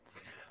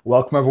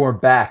Welcome everyone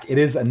back. It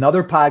is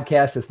another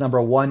podcast. It's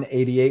number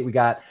 188. We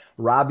got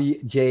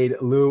Robbi, Jade,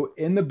 Lou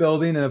in the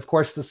building. And of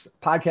course, this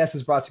podcast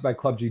is brought to you by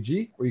Club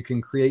GG, where you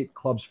can create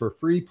clubs for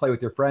free, play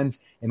with your friends,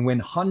 and win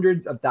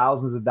hundreds of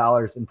thousands of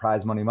dollars in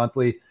prize money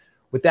monthly.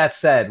 With that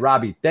said,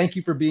 Robbi, thank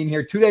you for being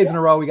here. 2 days in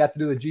a row. We got to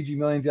do the GG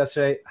Millions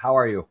yesterday. How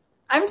are you?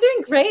 I'm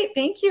doing great.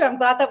 Thank you. I'm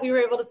glad that we were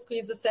able to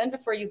squeeze this in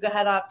before you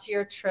head out to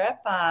your trip.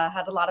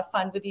 Had a lot of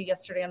fun with you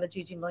yesterday on the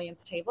GG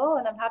Millions table,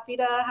 and I'm happy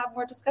to have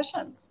more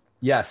discussions.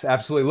 Yes,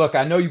 absolutely. Look,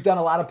 I know you've done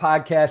a lot of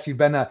podcasts. You've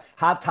been a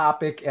hot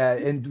topic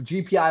in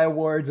GPI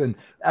awards, and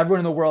everyone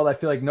in the world, I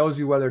feel like, knows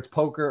you, whether it's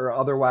poker or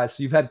otherwise.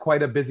 So you've had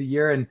quite a busy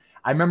year. And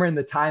I remember in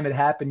the time it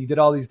happened, you did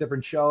all these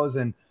different shows,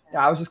 and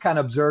I was just kind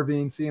of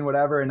observing, seeing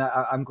whatever. And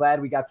I'm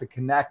glad we got to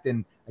connect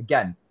and,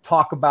 again,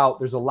 talk about,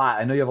 there's a lot.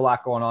 I know you have a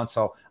lot going on.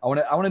 So I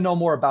want to know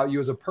more about you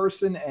as a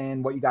person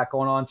and what you got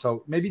going on.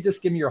 So maybe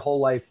just give me your whole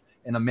life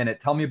in a minute.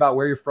 Tell me about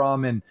where you're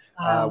from and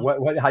how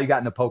you got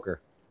into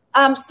poker.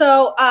 I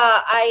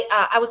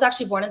was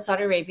actually born in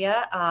Saudi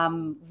Arabia.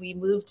 We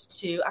moved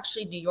to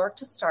actually New York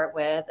to start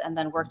with, and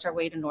then worked our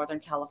way to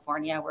Northern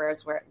California,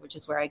 which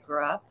is where I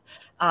grew up.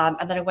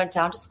 And then I went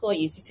down to school at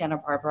UC Santa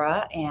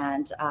Barbara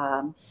and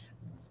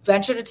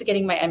ventured into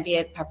getting my MBA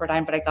at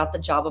Pepperdine, but I got the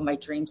job of my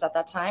dreams at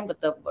that time with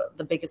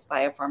the biggest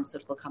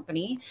biopharmaceutical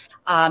company.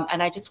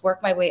 And I just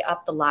worked my way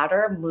up the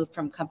ladder, moved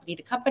from company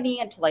to company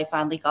until I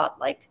finally got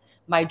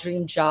my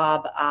dream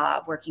job,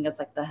 working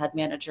as the head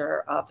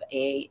manager of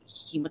a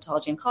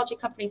hematology oncology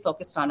company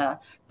focused on a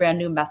brand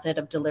new method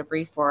of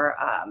delivery for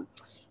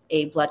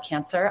a blood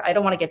cancer. I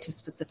don't want to get too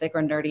specific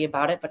or nerdy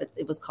about it, but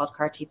it was called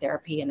CAR T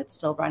therapy, and it's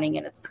still running,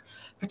 and it's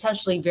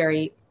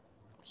potentially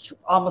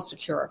almost a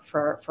cure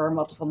for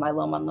multiple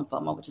myeloma and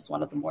lymphoma, which is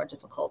one of the more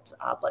difficult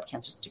blood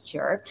cancers to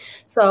cure.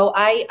 So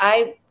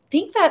I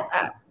think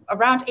that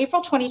around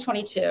April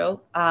 2022,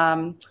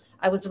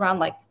 I was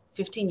around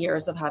 15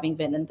 years of having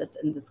been in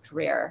this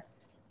career.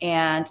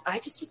 And I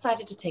just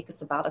decided to take a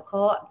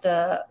sabbatical.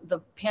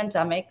 The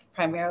pandemic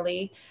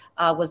primarily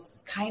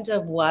was kind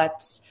of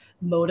what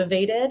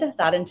motivated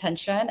that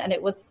intention. And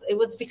it was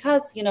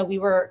because, we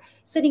were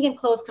sitting in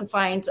closed,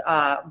 confined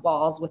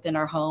walls within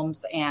our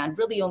homes and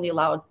really only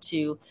allowed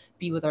to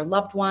be with our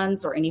loved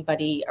ones or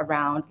anybody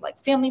around,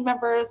 family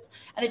members.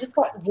 And it just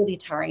got really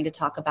tiring to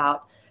talk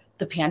about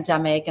the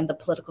pandemic and the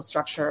political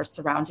structure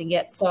surrounding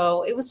it.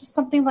 So it was just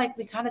something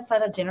we kind of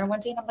sat at dinner one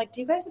day and I'm like,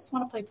 do you guys just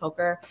want to play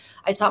poker?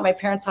 I taught my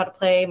parents how to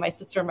play, my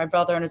sister and my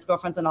brother and his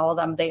girlfriends and all of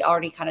them, they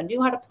already kind of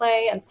knew how to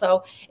play. And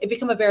so it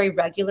became a very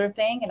regular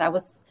thing. And I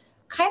was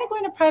kind of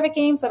going to private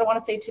games. I don't want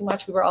to say too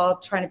much. We were all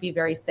trying to be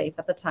very safe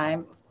at the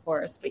time, of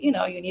course, but you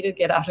need to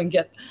get out and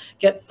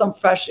get some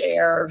fresh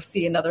air or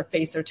see another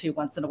face or two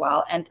once in a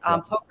while. And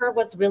poker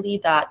was really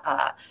that,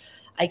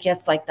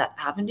 that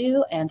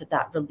avenue and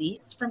that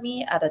release for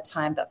me at a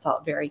time that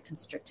felt very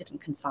constricted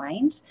and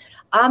confined.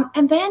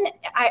 And then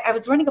I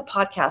was running a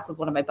podcast with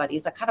one of my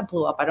buddies that kind of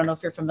blew up. I don't know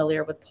if you're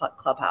familiar with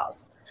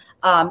Clubhouse.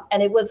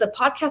 And it was a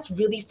podcast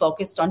really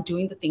focused on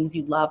doing the things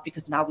you love,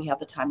 because now we have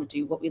the time to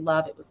do what we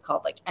love. It was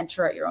called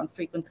Enter at Your Own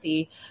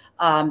Frequency.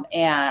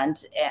 And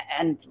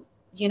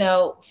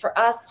for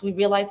us, we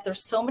realized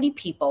there's so many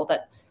people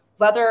that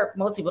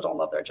most people don't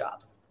love their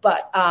jobs,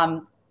 but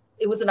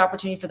it was an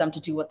opportunity for them to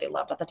do what they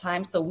loved at the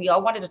time. So we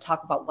all wanted to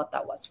talk about what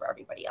that was for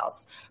everybody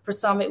else. For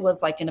some, it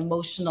was an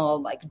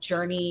emotional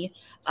journey.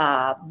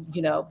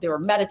 They were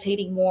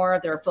meditating more.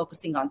 They were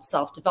focusing on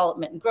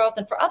self-development and growth.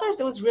 And for others,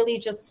 it was really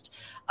just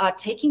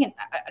taking an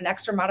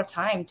extra amount of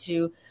time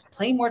to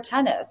play more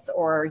tennis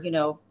or,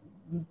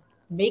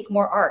 make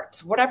more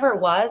art, whatever it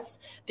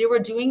was. They were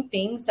doing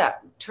things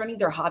that turning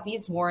their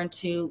hobbies more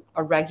into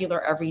a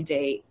regular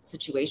everyday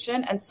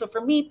situation. And so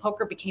for me,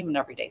 poker became an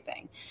everyday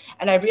thing.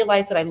 And I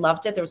realized that I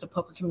loved it. There was a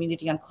poker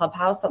community on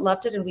Clubhouse that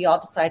loved it. And we all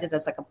decided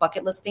as a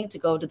bucket list thing to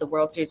go to the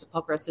World Series of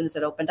Poker as soon as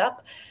it opened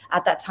up.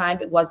 At that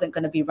time, it wasn't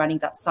going to be running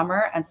that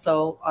summer. And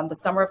so on the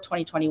summer of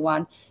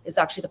 2021 is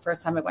actually the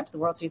first time I went to the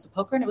World Series of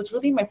Poker. And it was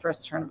really my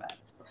first tournament.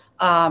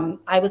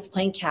 I was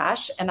playing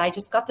cash and I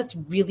just got this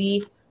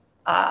really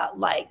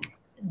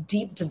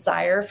deep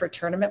desire for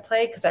tournament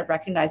play because I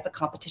recognized the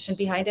competition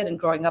behind it. And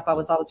growing up, I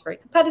was always very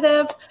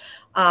competitive.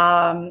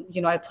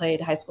 I played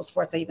high school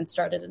sports. I even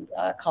started in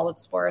college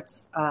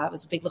sports. I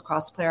was a big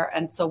lacrosse player.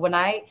 And so when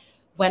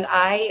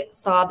I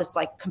saw this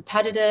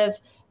competitive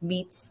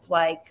meets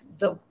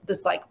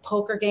this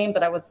poker game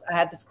that I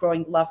had this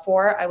growing love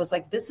for, I was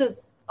like, this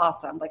is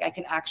awesome. I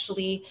can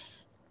actually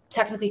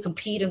technically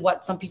compete in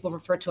what some people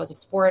refer to as a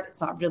sport. It's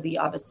not really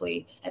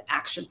obviously an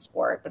action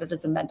sport, but it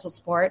is a mental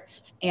sport.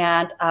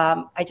 And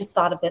I just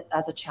thought of it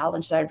as a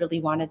challenge that I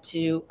really wanted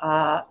to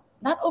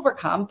not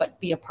overcome, but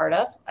be a part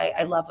of.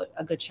 I love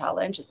a good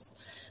challenge.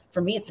 For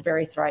me, it's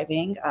very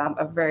thriving,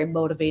 a very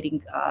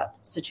motivating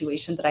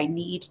situation that I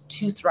need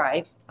to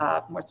thrive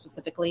more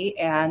specifically.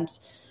 And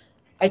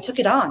I took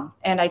it on,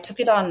 and I took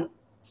it on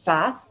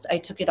fast. I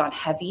took it on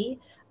heavy.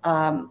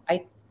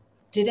 I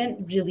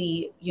didn't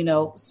really,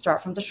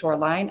 start from the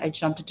shoreline. I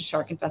jumped into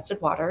shark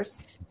infested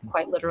waters,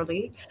 quite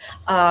literally.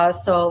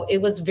 So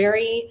it was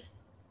very,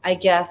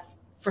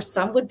 for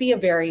some would be a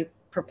very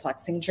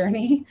perplexing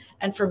journey.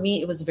 And for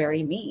me, it was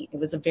very me. It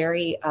was a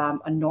very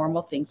a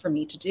normal thing for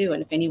me to do.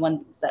 And if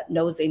anyone that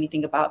knows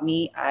anything about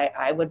me,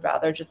 I would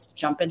rather just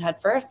jump in head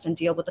first and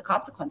deal with the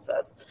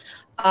consequences.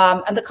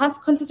 And the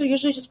consequences are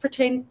usually just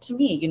pertain to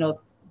me, you know,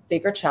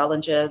 bigger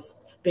challenges,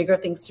 bigger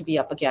things to be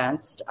up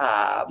against,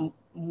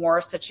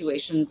 more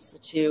situations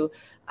to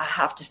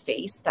have to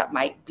face that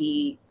might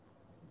be,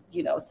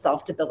 you know,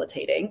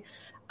 self-debilitating.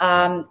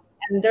 And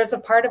there's a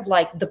part of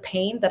like the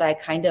pain that I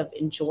kind of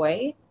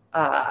enjoy.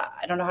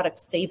 I don't know how to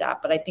say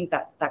that, but I think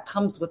that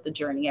comes with the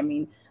journey. I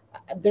mean,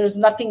 there's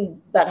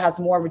nothing that has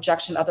more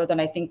rejection other than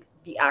I think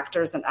the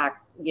actors and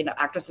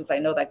actresses I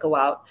know that go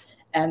out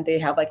and they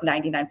have like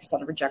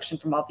 99% of rejection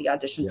from all the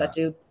auditions that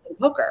do in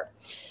poker.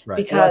 Right.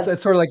 Because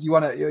it's sort of like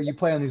you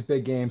play on these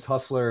big games,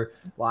 Hustler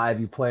Live,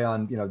 you play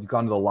on, you know, you've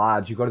gone to the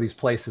lodge, you go to these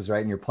places, right?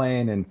 And you're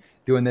playing and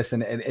doing this.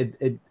 And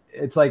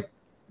it's like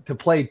to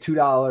play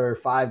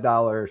 $2,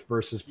 $5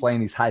 versus playing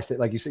these high stakes,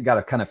 like you said, got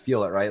to kind of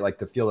feel it, right? Like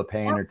to feel the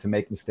pain or to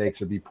make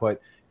mistakes or be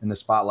put in the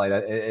spotlight.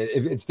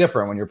 It's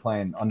different when you're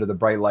playing under the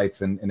bright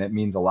lights, and it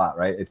means a lot,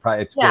 right? It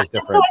feels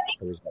different.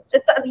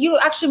 So you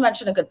actually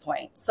mentioned a good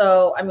point.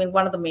 So, I mean,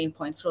 one of the main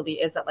points really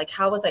is that, like,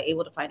 how was I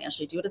able to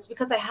financially do this?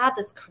 Because I had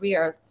this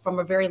career from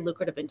a very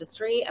lucrative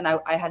industry, and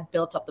I had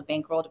built up the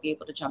bankroll to be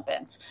able to jump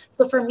in.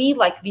 So for me,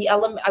 like the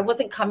element, I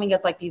wasn't coming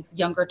as like these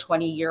younger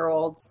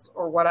 20-year-olds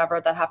or whatever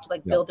that have to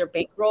like build their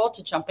bankroll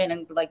to jump in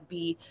and like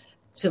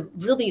to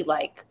really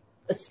like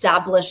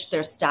establish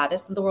their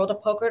status in the world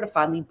of poker, to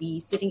finally be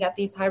sitting at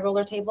these high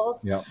roller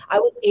tables. I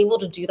was able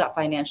to do that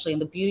financially.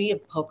 And the beauty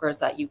of poker is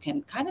that you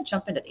can kind of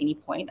jump in at any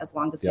point as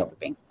long as you have the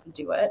bank to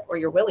do it, or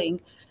you're willing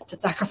to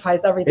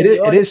sacrifice everything.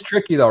 It is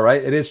tricky though,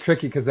 right? It is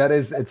tricky because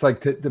it's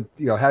like you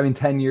know, having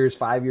 10 years,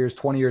 5 years,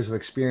 20 years of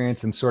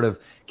experience and sort of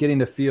getting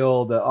to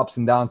feel the ups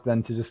and downs,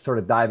 then to just sort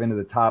of dive into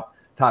the top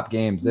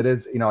games. It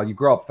is, you know, you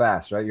grow up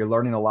fast, right? You're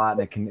learning a lot,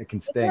 and it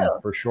can sting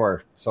for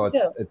sure. So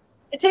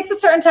it takes a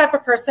certain type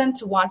of person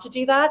to want to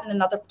do that and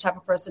another type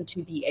of person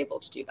to be able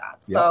to do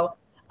that. So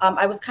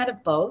I was kind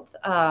of both.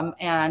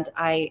 And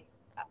I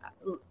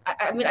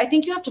mean, I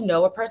think you have to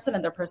know a person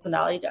and their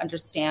personality to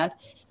understand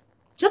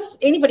just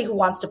anybody who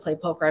wants to play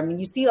poker. I mean,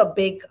 you see a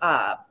big,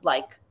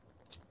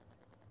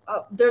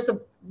 there's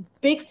a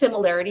big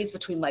similarities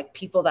between like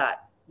people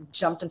that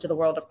jumped into the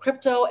world of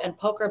crypto and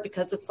poker,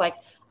 because it's like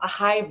a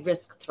high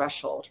risk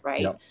threshold,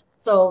 right?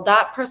 So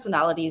that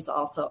personality is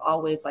also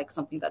always like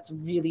something that's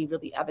really,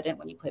 really evident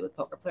when you play with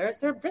poker players.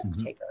 They're risk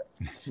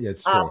takers.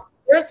 It's true.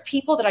 There's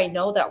people that I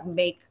know that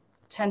make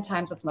 10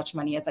 times as much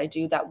money as I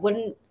do that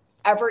wouldn't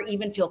ever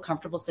even feel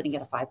comfortable sitting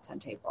at a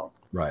 5-10 table.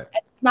 Right.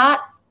 And it's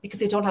not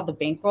because they don't have the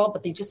bankroll,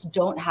 but they just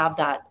don't have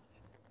that.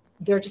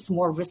 They're just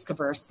more risk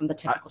averse than the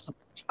typical.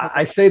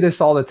 I say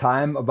this all the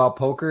time about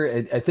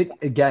poker. I think,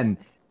 again,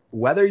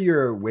 whether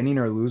you're winning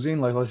or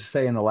losing, like let's just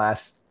say in the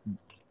last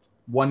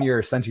 1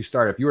 year since you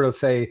started, if you were to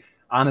say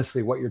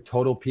honestly what your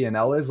total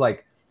P&L is,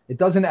 like it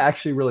doesn't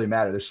actually really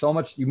matter. There's so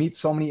much, you meet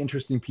so many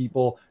interesting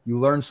people, you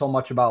learn so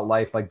much about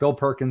life. Like Bill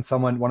Perkins,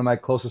 one of my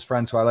closest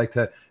friends who I like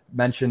to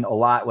mention a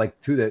lot, like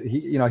too, that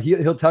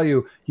he'll tell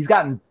you he's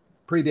gotten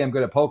pretty damn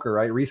good at poker,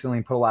 right? Recently,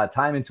 and put a lot of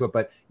time into it.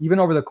 But even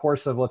over the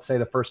course of, let's say,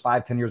 the first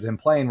 5-10 years of him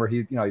playing, where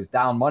he's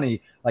down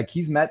money, like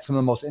he's met some of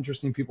the most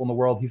interesting people in the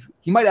world.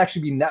 He might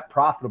actually be net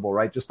profitable,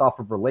 right? Just off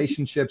of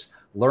relationships,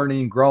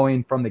 learning,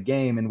 growing from the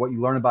game, and what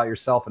you learn about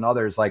yourself and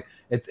others. Like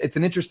it's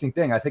an interesting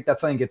thing. I think that's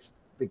something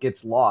that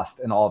gets lost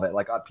in all of it.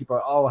 Like people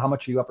are, oh, how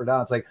much are you up or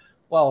down? It's like,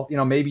 well,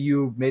 maybe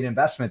you made an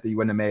investment that you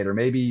wouldn't have made, or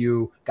maybe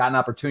you got an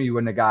opportunity you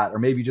wouldn't have got, or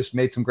maybe you just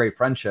made some great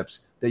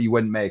friendships that you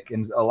wouldn't make.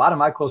 And a lot of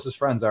my closest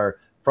friends are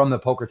from the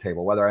poker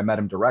table, whether I met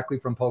him directly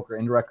from poker,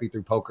 indirectly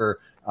through poker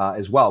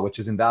as well, which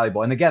is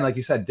invaluable. And again, like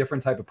you said,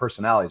 different type of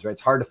personalities, right?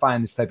 It's hard to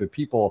find this type of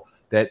people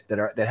that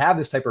have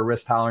this type of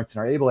risk tolerance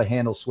and are able to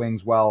handle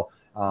swings well.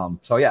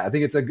 So yeah, I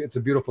think it's a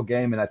beautiful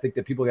game. And I think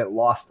that people get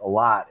lost a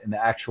lot in the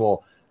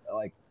actual,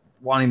 like,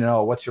 wanting to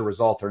know what's your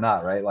result or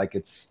not, right? Like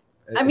it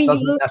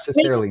doesn't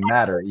necessarily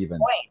matter even.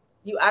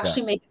 You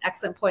actually make an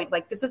excellent point.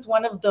 Like this is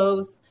one of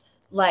those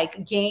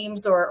like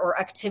games or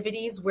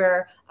activities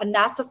where a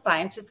NASA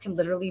scientist can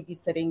literally be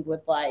sitting with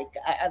like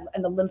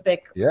an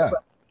Olympic swimmer.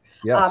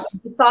 Yes.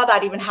 We saw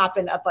that even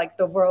happen at like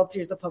the World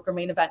Series of Poker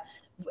main event.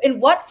 In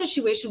what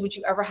situation would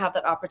you ever have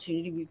that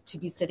opportunity to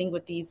be sitting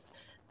with these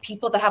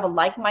people that have a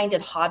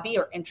like-minded hobby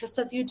or interest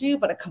as you do,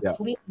 but a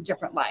completely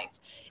different life?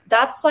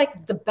 That's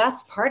like the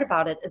best part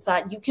about it, is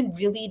that you can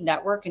really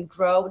network and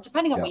grow,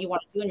 depending on what you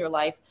want to do in your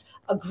life,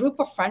 a group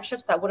of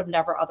friendships that would have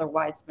never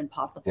otherwise been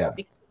possible.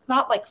 Because it's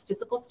not like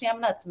physical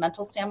stamina, it's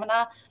mental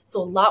stamina.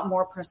 So a lot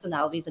more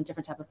personalities and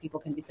different type of people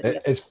can be sitting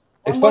at this.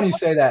 It's funny you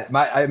say that.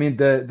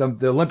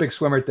 The Olympic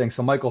swimmer thing.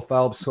 So Michael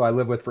Phelps, who I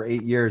lived with for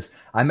 8 years,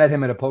 I met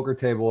him at a poker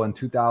table in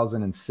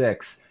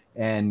 2006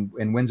 and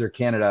in Windsor,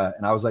 Canada.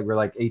 And we're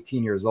like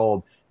 18 years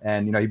old.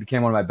 And, he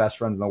became one of my best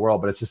friends in the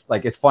world. But it's just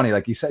like, it's funny.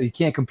 Like you said, you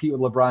can't compete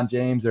with LeBron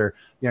James, or,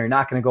 you're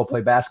not going to go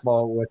play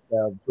basketball with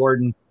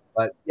Jordan.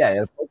 But yeah,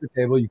 at a poker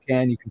table, you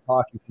can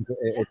talk, you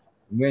can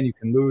win, you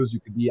can lose, you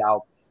could be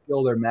out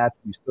skilled or matched.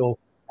 You still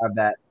have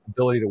that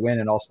ability to win,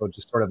 and also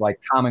just sort of like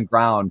common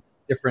ground,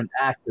 different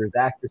actors,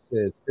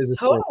 actresses, physicists,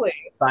 Totally.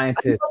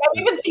 scientists.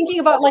 I'm even thinking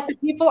about like the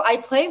people I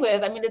play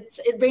with. I mean, it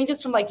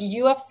ranges from like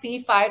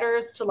UFC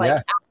fighters to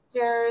like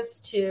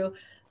actors to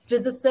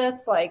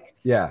physicists, like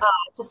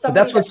But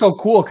that's what's so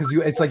cool, because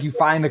it's like you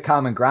find the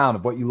common ground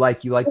of what you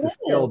like. You like the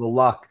skill, the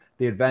luck,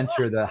 the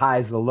adventure, the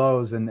highs, the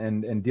lows,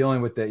 and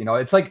dealing with it. You know,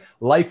 it's like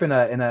life in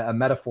a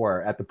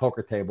metaphor at the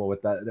poker table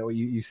with that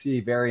you see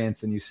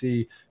variance and you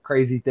see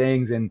crazy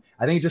things. And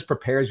I think it just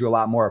prepares you a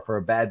lot more for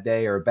a bad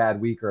day or a bad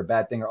week or a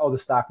bad thing, or, oh, the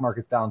stock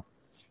market's down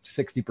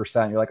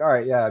 60%. You're like, all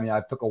right, yeah, I mean,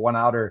 I took a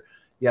 1-outer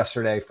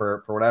yesterday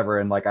for whatever.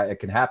 And like, it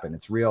can happen.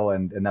 It's real.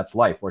 And that's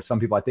life. Where some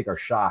people I think are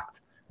shocked,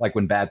 like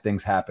when bad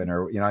things happen,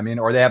 or, you know what I mean?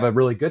 Or they have a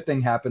really good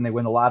thing happen. They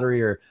win the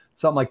lottery or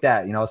something like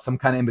that, you know, some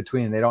kind of in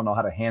between. They don't know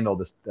how to handle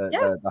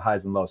the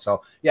highs and lows.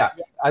 So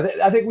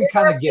I think we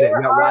kind of get it.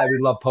 You know, why we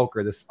love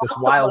poker, this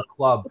wild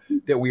club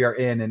that we are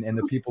in, and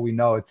the people we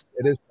know. It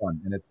is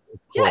fun, and it's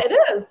cool. Yeah, it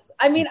is.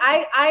 I mean,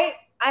 I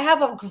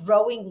have a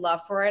growing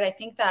love for it. I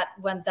think that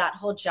when that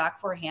whole Jack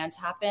 4 hand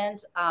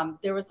happened,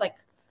 there was like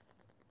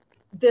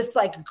this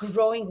like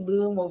growing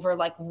loom over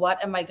like,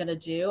 what am I going to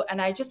do? And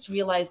I just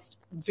realized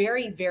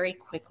very, very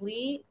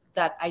quickly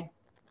that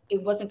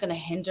it wasn't going to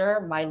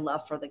hinder my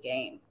love for the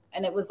game.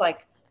 And it was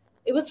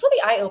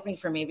really eye-opening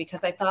for me,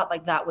 because I thought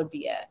like that would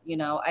be it. You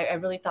know, I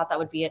really thought that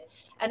would be it.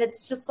 And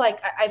it's just like,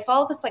 I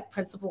follow this like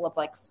principle of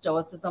like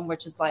stoicism,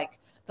 which is like,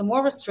 the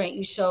more restraint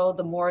you show,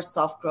 the more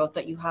self-growth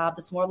that you have,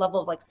 this more level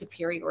of like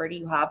superiority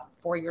you have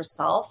for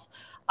yourself,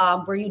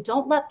 where you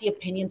don't let the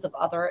opinions of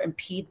others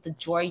impede the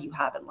joy you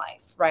have in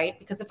life, right?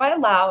 Because if I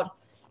allowed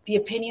the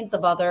opinions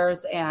of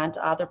others and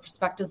their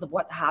perspectives of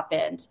what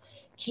happened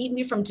keep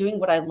me from doing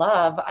what I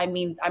love, I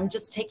mean, I'm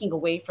just taking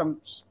away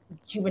from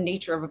human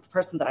nature of the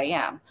person that I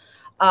am.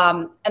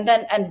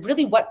 And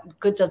really, what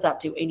good does that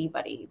do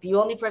anybody? The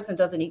only person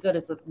that does any good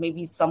is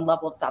maybe some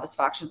level of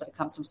satisfaction that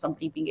comes from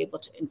somebody being able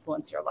to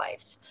influence your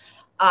life.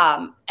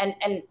 And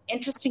an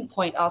interesting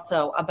point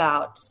also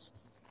about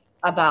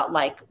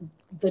like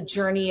the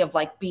journey of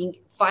like being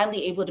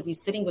finally able to be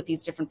sitting with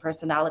these different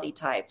personality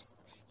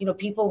types. You know,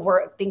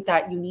 people think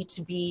that you need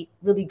to be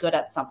really good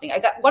at something. I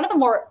got one of the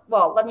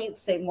let me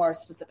say more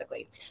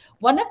specifically,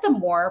 one of the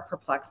more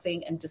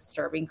perplexing and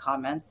disturbing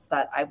comments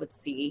that I would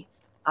see,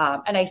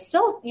 and I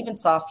still even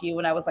saw a few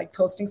when I was like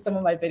posting some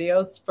of my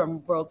videos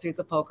from World Series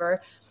of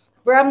Poker,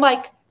 where I'm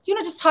like, you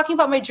know, just talking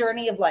about my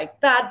journey of like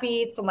bad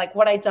beats and like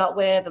what I dealt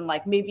with, and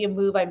like maybe a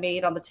move I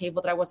made on the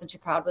table that I wasn't too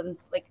proud with. And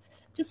it's like,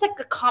 just like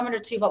a comment or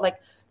two about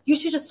like, you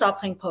should just stop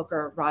playing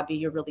poker, Robbi.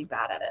 You're really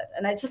bad at it.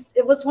 And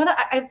it was one of,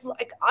 I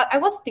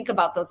always think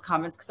about those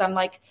comments, because I'm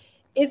like,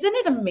 isn't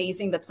it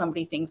amazing that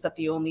somebody thinks that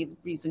the only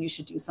reason you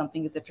should do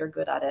something is if you're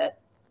good at it?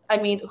 I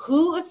mean,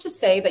 who is to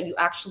say that you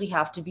actually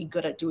have to be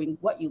good at doing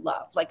what you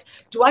love? Like,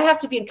 do I have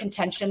to be in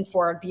contention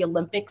for the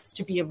Olympics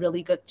to be a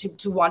really good,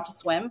 to want to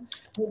swim?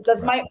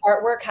 Does my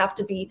artwork have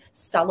to be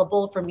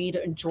sellable for me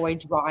to enjoy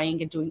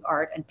drawing and doing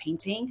art and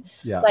painting?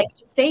 Yeah. Like,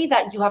 to say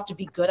that you have to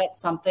be good at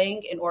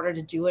something in order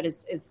to do it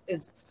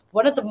is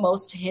one of the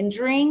most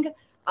hindering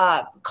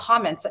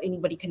comments that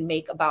anybody can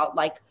make about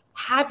like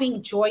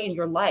having joy in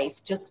your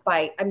life just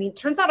by, I mean,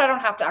 turns out I don't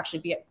have to actually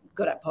be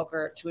good at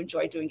poker to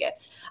enjoy doing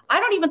it. I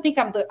don't even think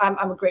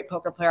I'm a great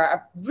poker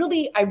player.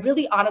 I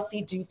really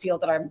honestly do feel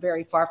that I'm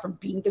very far from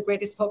being the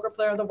greatest poker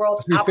player in the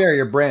world. To be fair,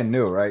 you're brand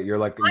new, right? You're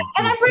like,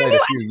 and I'm brand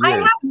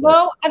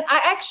new.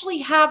 I actually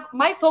have,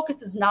 my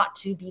focus is not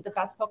to be the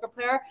best poker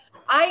player.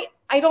 I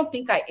don't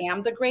think I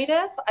am the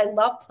greatest. I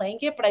love playing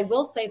it, but I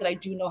will say that I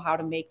do know how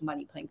to make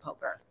money playing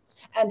poker.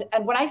 And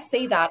when I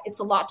say that, it's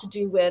a lot to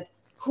do with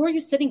who are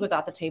you sitting with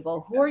at the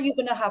table? Who are you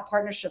going to have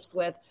partnerships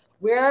with?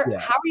 How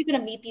are you going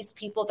to meet these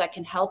people that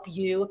can help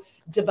you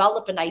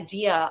develop an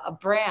idea, a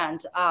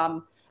brand?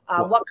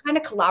 What kind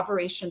of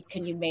collaborations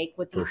can you make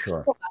with these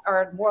people that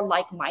are more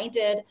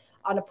like-minded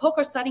on a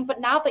poker setting?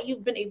 But now that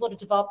you've been able to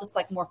develop this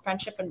like more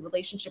friendship and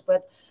relationship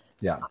with,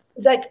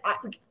 like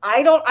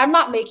I'm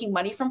not making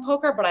money from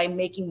poker, but I'm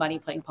making money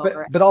playing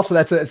poker. But also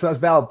that's a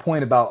valid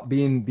point about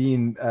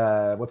being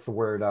what's the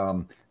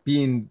word?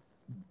 Being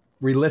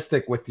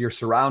realistic with your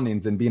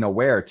surroundings and being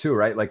aware too,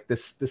 right? Like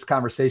this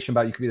conversation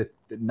about you could be the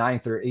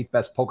 9th or 8th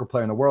best poker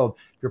player in the world.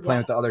 If you're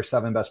playing with the other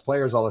 7 best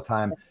players all the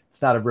time,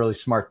 it's not a really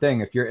smart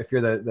thing. If you're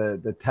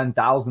the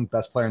 10,000th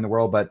best player in the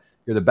world, but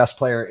you're the best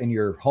player in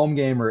your home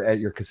game or at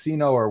your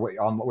casino or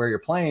where you're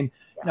playing,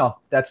 you know,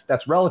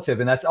 that's relative.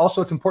 And that's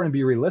also, it's important to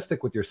be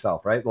realistic with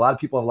yourself, right? A lot of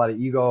people have a lot of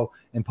ego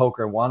in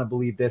poker and want to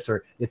believe this,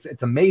 or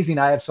it's amazing.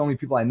 I have so many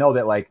people I know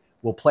that like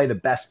will play the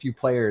best few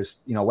players,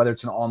 you know, whether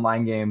it's an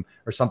online game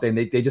or something.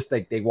 They just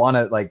like, they want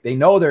to, like, they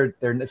know they're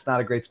it's not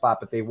a great spot,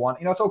 but they want,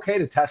 you know, it's okay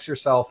to test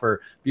yourself or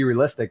be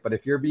realistic. But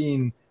if you're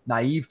being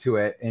naive to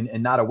it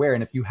and not aware,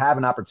 and if you have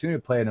an opportunity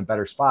to play in a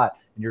better spot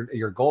and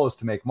your goal is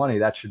to make money,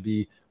 that should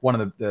be one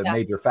of the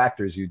major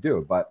factors you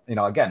do. But, you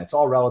know, again, it's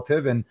all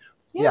relative. And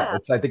I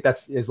think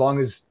that's, as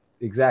long as,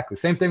 exactly.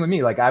 Same thing with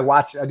me. Like I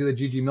do the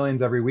GG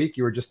Millions every week.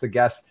 You were just a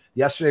guest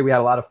yesterday. We had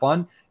a lot of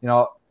fun. You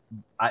know,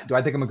 do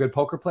I think I'm a good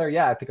poker player?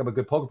 Yeah, I think I'm a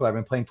good poker player. I've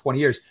been playing 20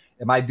 years.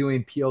 Am I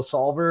doing PO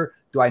Solver?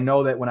 Do I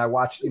know that when I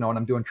watch, when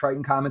I'm doing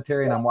Triton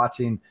commentary and I'm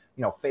watching,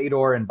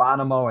 Fedor and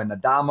Bonomo and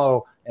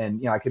Adamo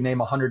and, I can name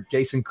 100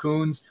 Jason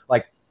Koons,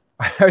 like,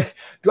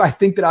 do I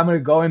think that I'm going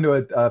to go into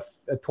a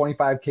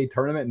 25K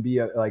tournament and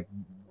be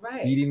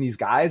beating these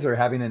guys or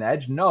having an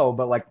edge? No,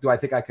 but like, do I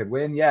think I could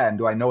win? Yeah. And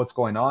do I know what's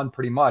going on?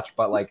 Pretty much.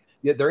 But like,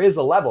 there is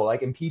a level,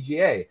 like in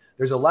PGA,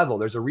 there's a level.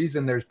 There's a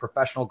reason there's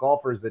professional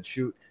golfers that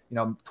shoot,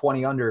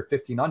 20 under,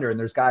 15 under. And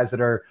there's guys that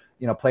are,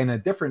 playing a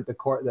different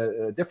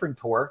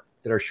tour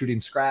that are shooting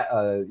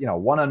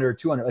 1 under,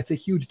 2 under. It's a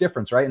huge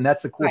difference, right? And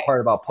that's the cool part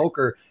about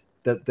poker,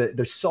 that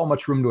there's so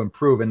much room to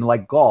improve. And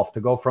like golf,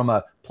 to go from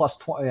a plus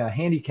 20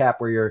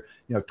 handicap where you're,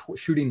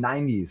 shooting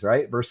 90s,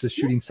 right, versus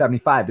shooting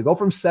 75, to go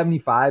from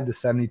 75 to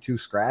 72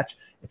 scratch,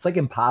 it's like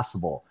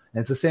impossible.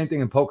 And it's the same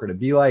thing in poker, to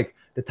be like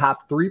the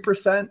top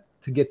 3%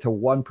 to get to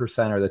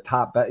 1% or the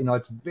top bet,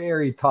 it's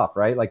very tough,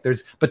 right? Like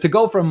but to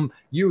go from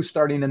you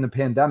starting in the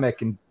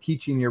pandemic and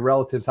teaching your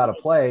relatives how to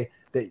play,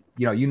 that,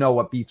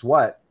 what beats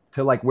what,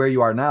 to like where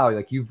you are now,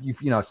 like you've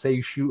say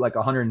you shoot like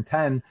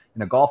 110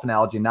 in a golf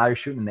analogy, and now you're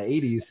shooting in the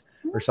 80s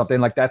or something,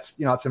 like that's,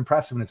 it's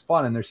impressive and it's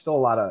fun. And there's still a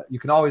lot you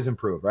can always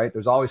improve, right?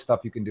 There's always stuff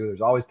you can do. There's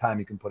always time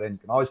you can put in. You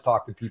can always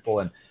talk to people.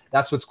 And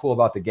that's what's cool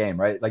about the game,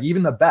 right? Like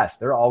even the best,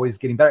 they're always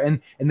getting better.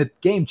 And the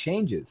game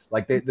changes.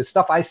 Like the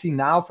stuff I see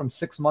now from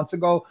 6 months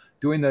ago,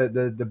 doing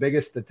the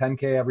biggest, the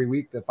 10K every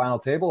week, the final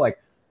table, like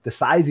the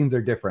sizings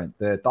are different.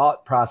 The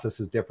thought process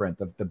is different.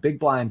 The big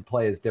blind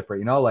play is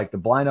different, like the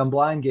blind on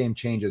blind game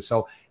changes.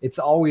 So it's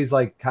always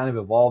like kind of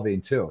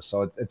evolving too.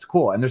 So it's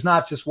cool. And there's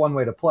not just one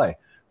way to play,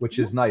 which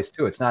is nice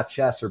too. It's not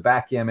chess or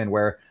backgammon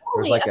where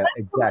there's like an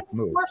exact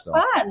move. So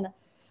fun.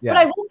 Yeah. But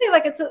I will say,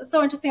 like, it's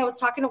so interesting. I was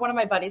talking to one of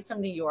my buddies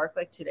from New York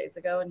like 2 days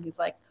ago, and he's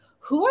like,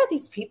 who are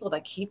these people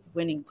that keep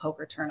winning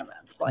poker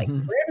tournaments? Like,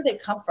 where do they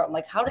come from?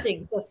 Like, how do they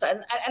exist?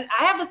 And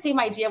I have the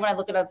same idea when I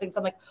look at other things.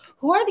 I'm like,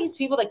 who are these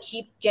people that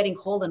keep getting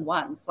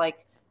hole-in-ones?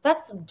 Like,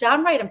 that's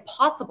downright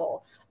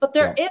impossible. But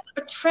there is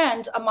a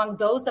trend among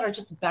those that are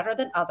just better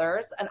than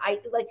others. And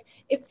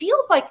it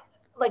feels like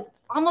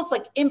almost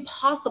like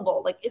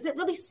impossible. Like, is it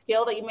really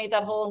skill that you made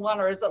that hole-in-one,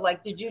 or is it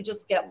like, did you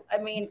just get,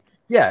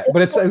 yeah,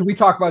 but it's we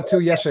talked about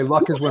too yesterday.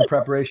 Luck is when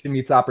preparation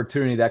meets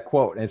opportunity. That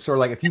quote, and it's sort of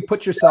like if you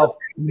put yourself,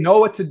 know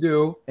what to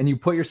do, and you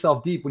put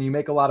yourself deep. When you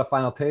make a lot of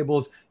final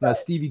tables,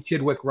 Stevie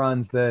Chidwick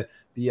runs the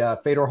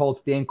Fedor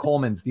Holtz, Dan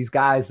Coleman's, these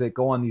guys that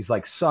go on these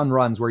like sun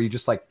runs where you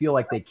just like feel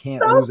like they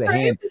can't lose a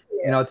hand.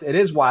 It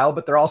is wild,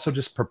 but they're also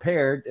just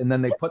prepared, and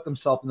then they put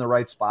themselves in the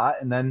right spot,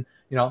 and then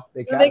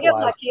they get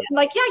lucky. And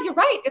like, yeah, you're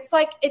right. It's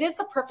like it is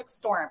a perfect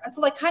storm. And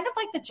so like kind of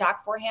like the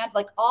Jack forehand,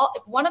 like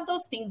if one of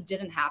those things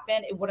didn't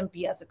happen, it wouldn't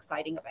be as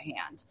exciting of a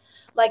hand.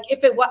 Like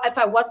if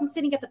I wasn't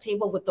sitting at the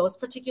table with those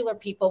particular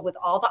people, with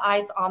all the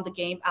eyes on the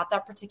game at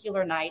that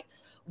particular night,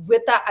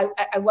 with that,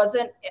 I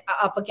wasn't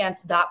up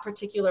against that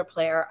particular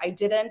player.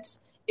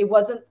 It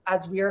wasn't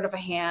as weird of a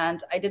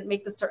hand. I didn't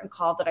make the certain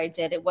call that I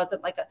did. It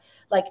wasn't like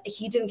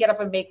he didn't get up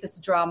and make this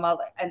drama,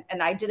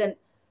 and I didn't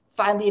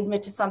finally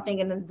admit to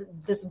something. And then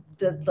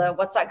the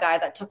what's that guy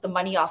that took the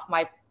money off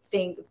my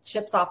thing,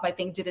 chips off my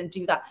thing, didn't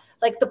do that.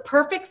 Like the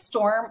perfect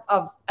storm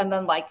and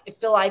then like if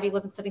Phil Ivey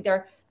wasn't sitting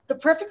there, the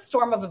perfect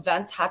storm of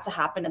events had to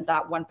happen in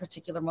that one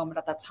particular moment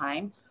at that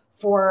time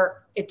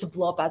for it to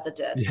blow up as it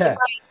did. Yeah.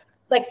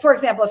 Like, for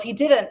example,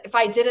 if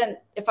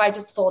I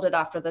just folded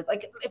after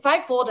if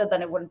I folded,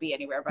 then it wouldn't be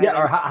anywhere. Right? Yeah.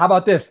 Or how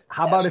about this?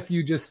 How about if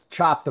you just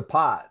chop the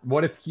pot?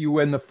 What if you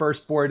win the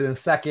first board in a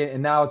second,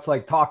 and now it's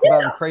like talked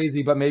about and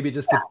crazy, but maybe it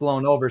just gets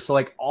blown over. So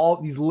like all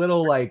these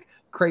little like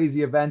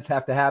crazy events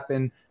have to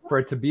happen for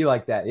it to be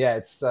like that. Yeah.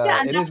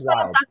 It is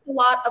wild. That's a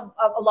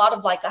lot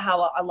of like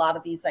how a lot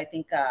of these, I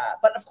think,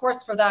 but of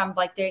course for them,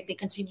 like they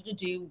continue to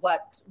do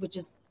which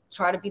is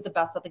try to be the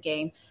best at the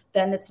game.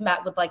 Then it's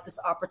met with like this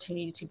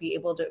opportunity to be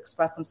able to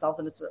express themselves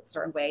in a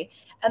certain way.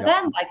 And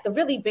then like the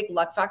really big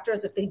luck factor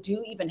is if they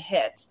do even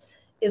hit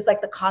is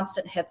like the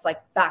constant hits, like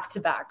back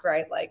to back,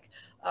 right? Like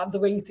the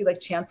way you see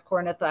like Chance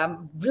Cornet,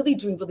 really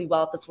doing really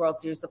well at this World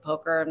Series of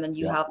Poker. And then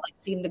you have like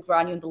seen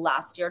Negreanu in the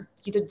last year.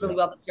 He did really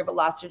well this year, but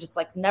last year just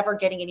like never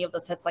getting any of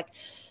those hits. Like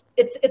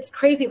it's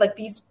crazy. Like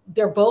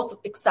they're both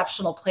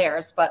exceptional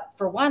players, but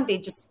for one,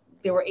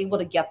 they were able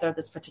to get there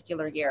this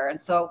particular year. And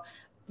so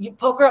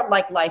poker,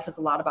 like life, is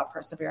a lot about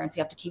perseverance.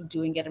 You have to keep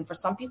doing it. And for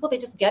some people, they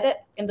just get it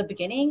in the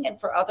beginning. And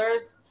for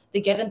others,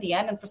 they get it in the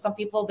end. And for some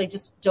people, they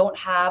just don't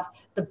have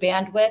the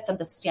bandwidth and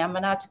the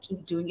stamina to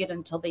keep doing it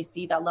until they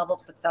see that level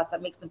of success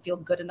that makes them feel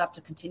good enough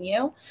to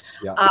continue.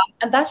 Yeah.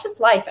 And that's just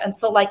life. And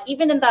so like,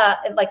 even in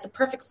the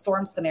perfect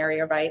storm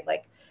scenario, right?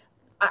 Like,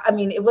 I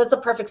mean, it was the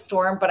perfect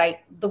storm, but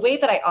the way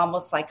that I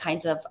almost like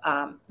kind of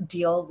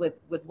deal with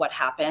what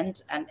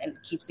happened and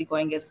keeps me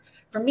going is,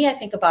 for me, I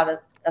think about it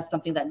as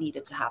something that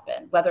needed to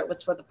happen, whether it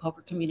was for the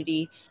poker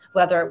community,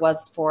 whether it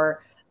was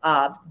for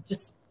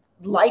just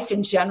life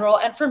in general.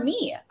 And for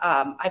me,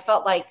 I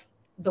felt like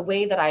the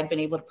way that I've been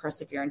able to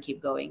persevere and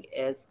keep going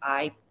is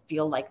I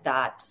feel like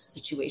that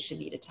situation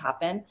needed to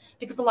happen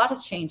because a lot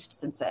has changed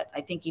since it. I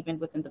think even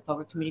within the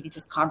poker community,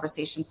 just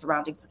conversations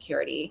surrounding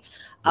security,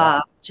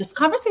 just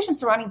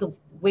conversations surrounding the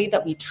way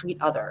that we treat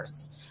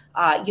others.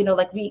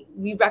 Like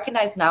we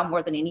recognize now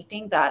more than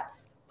anything that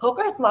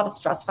poker has a lot of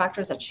stress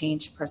factors that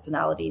change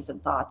personalities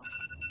and thoughts.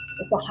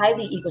 It's a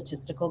highly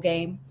egotistical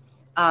game.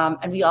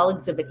 And we all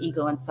exhibit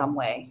ego in some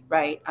way,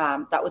 right?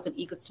 That was an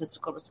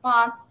egotistical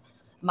response.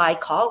 My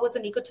call was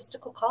an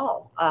egotistical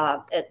call.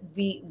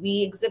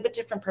 We exhibit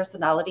different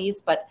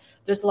personalities, but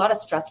there's a lot of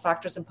stress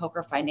factors in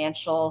poker,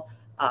 financial,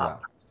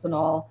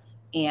 personal,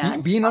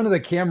 and being under the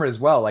camera as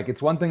well. Like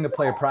it's one thing to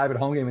play a private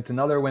home game. It's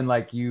another when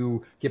like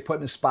you get put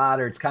in a spot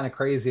or it's kind of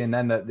crazy. And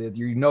then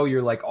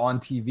you're like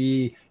on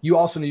TV. You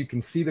also know you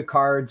can see the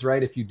cards,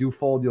 right? If you do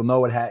fold, you'll know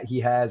what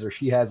he has or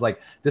she has. Like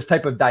this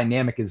type of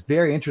dynamic is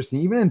very interesting,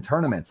 even in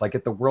tournaments, like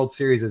at the World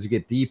Series, as you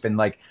get deep and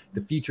like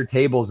the feature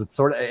tables,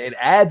 it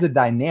adds a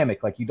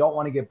dynamic. Like you don't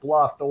want to get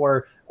bluffed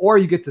or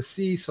you get to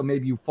see, so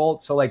maybe you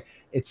fold. So like,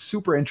 it's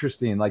super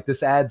interesting. Like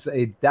this adds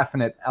a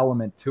definite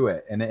element to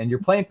it. And you're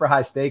playing for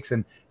high stakes.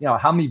 And,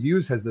 how many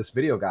views has this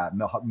video got?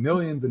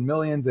 Millions and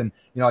millions. And,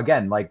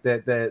 again, like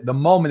the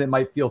moment it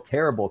might feel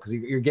terrible because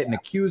you're getting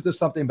accused of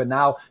something, but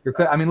now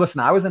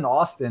listen, I was in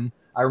Austin.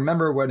 I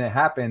remember when it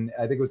happened,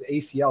 I think it was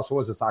ACL. So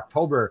what was this,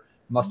 October?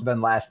 Must have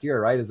been last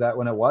year, right? Is that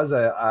when it was?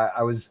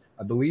 I was,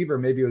 I believe, or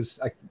maybe it was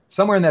like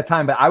somewhere in that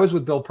time, but I was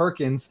with Bill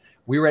Perkins.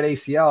 We were at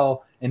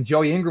ACL and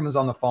Joey Ingram was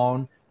on the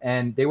phone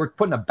and they were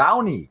putting a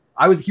bounty.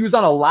 He was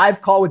on a live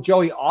call with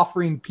Joey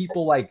offering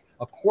people like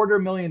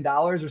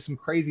 $250,000 or some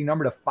crazy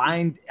number to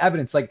find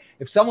evidence. Like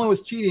if someone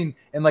was cheating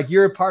and like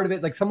you're a part of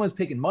it, like someone's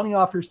taking money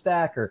off your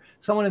stack or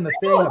someone in the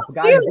thing, a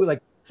guy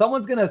like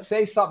someone's going to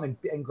say something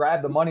and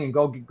grab the money and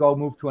go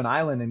move to an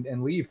island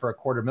and leave for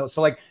 $250,000.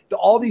 So like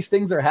all these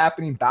things are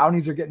happening.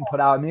 Bounties are getting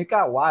put out. I mean, it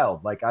got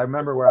wild. Like I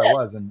remember where I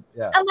was and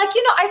yeah. And like,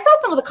 I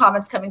saw some of the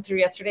comments coming through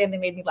yesterday and they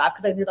made me laugh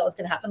because I knew that was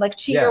going to happen. Like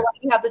cheater, why do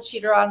you have this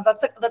cheater on?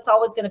 That's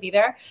always going to be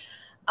there.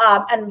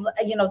 And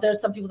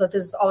there's some people that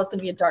there's always going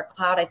to be a dark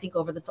cloud, I think,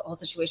 over this whole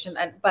situation.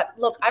 But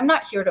look, I'm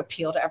not here to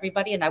appeal to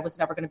everybody, and I was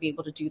never going to be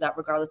able to do that,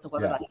 regardless of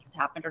whether that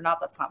happened or not.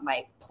 That's not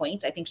my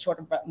point. I think, short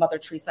of Mother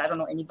Teresa, I don't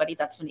know anybody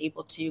that's been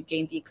able to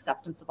gain the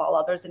acceptance of all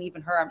others, and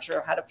even her, I'm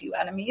sure, had a few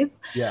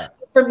enemies. Yeah.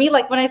 For me,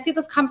 like when I see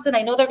this comes in,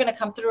 I know they're going to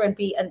come through and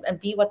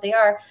be what they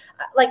are.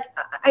 Like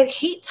I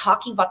hate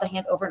talking about the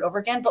hand over and over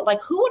again, but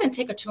like who wouldn't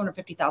take a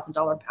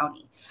 $250,000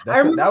 bounty?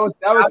 That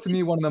was to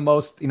me one of the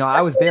most.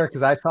 I was there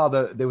because I saw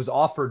there was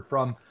offered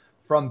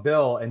from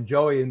Bill and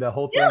Joey and the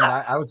whole thing. And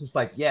I was just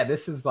like, yeah,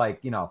 this is like,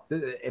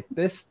 if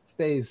this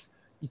stays,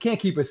 you can't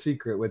keep a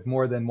secret with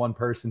more than one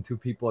person, two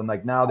people. And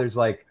like now there's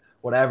like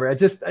whatever. It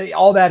just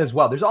all that as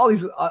well. There's all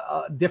these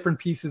different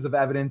pieces of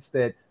evidence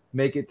that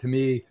make it to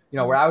me,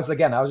 where I was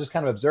just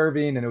kind of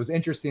observing and it was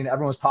interesting.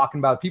 Everyone was talking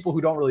about it. People who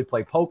don't really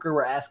play poker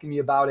were asking me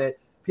about it.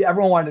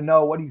 Everyone wanted to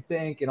know, what do you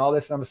think? And all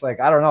this. And I'm just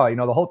like, I don't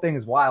know. The whole thing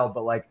is wild,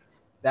 but like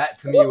that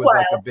to me was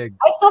like a big.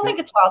 I still think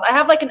it's wild. I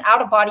have like an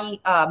out of body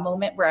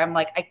moment where I'm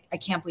like, I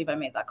can't believe I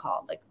made that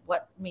call. Like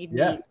what made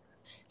me,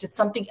 did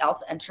something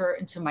else enter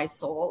into my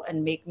soul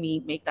and make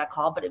me make that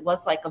call? But it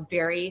was like and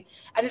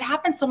it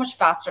happened so much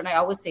faster. And I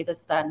always say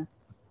this than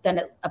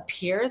it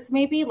appears,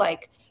 maybe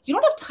like, you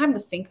don't have time to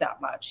think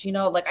that much,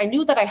 like I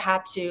knew that I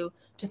had to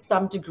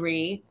some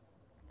degree,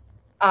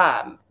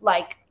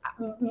 like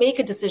make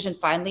a decision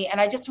finally. And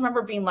I just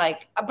remember being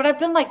like, but I've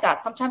been like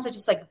that. Sometimes I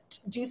just like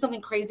do something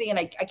crazy and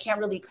I can't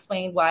really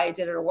explain why I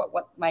did it or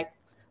what my,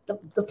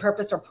 the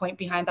purpose or point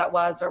behind that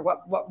was, or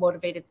what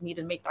motivated me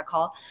to make that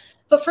call.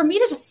 But for me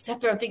to just sit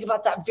there and think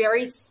about that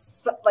very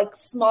like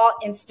small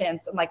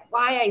instance and like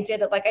why I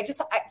did it, like it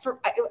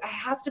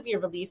has to be a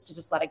release to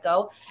just let it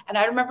go. And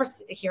I remember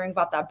hearing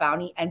about that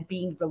bounty and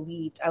being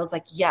relieved. I was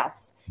like,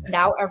 yes,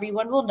 now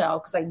everyone will know,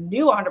 because I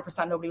knew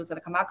 100% nobody was going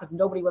to come out because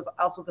nobody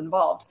else was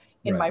involved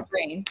in my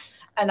brain.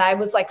 And I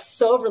was like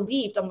so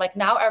relieved. I'm like,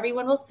 now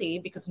everyone will see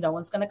because no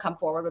one's going to come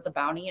forward with a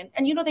bounty. And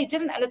they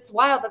didn't. And it's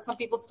wild that some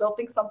people still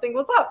think something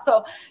was up.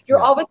 So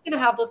you're always going to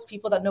have those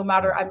people that no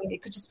matter, I mean,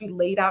 it could just be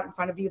laid out in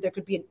front of you. There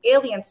could be an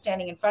alien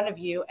standing in front of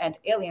you, and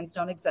aliens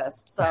don't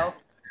exist. So,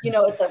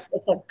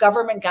 it's a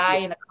government guy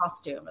in a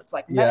costume. It's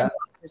like men in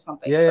black or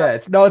something. Yeah,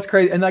 so. It's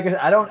crazy. And like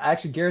I don't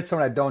actually, Garrett's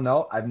someone I don't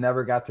know. I've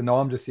never got to know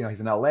him. Just he's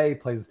in LA,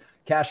 plays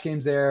cash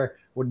games there.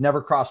 Would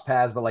never cross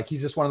paths, but like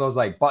he's just one of those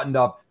like buttoned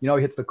up. He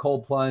hits the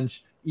cold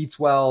plunge, eats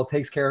well,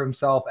 takes care of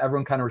himself.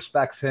 Everyone kind of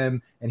respects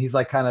him, and he's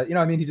like kind of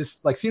he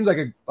just like seems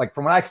like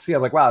from what I can see,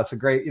 I'm like, wow, it's a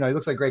great he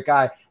looks like a great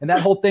guy. And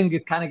that whole thing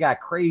just kind of got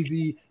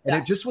crazy, and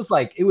it just was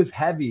like it was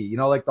heavy,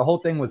 like the whole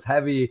thing was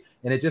heavy,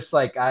 and it just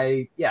like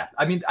I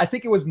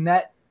think it was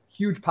net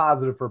huge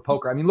positive for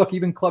poker. I mean, look,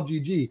 even Club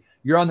GG,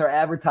 you're on their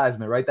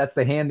advertisement, right? That's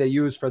the hand they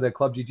use for the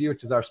Club GG,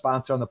 which is our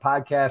sponsor on the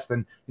podcast.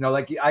 And,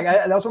 like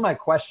that was one of my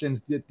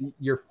questions. Do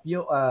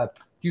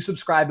you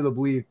subscribe to the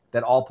belief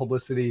that all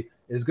publicity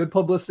is good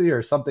publicity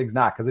or something's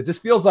not? Because it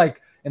just feels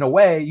like, in a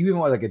way, you even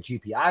want like a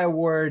GPI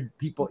award,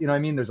 people,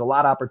 there's a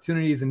lot of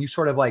opportunities, and you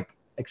sort of like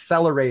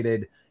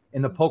accelerated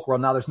in the poker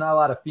world. Now there's not a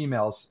lot of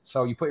females.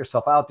 So you put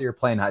yourself out there, you're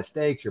playing high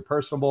stakes, you're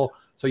personable.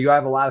 So you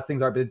have a lot of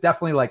things, but it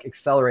definitely like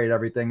accelerated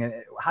everything. And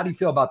how do you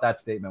feel about that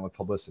statement with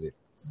publicity?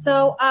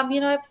 So,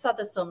 I've said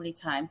this so many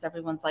times.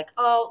 Everyone's like,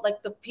 oh,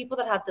 like the people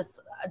that had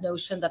this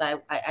notion that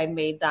I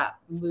made that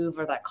move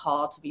or that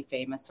call to be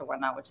famous or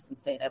whatnot, which is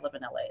insane. I live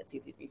in LA. It's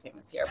easy to be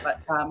famous here, but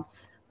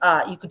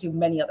you could do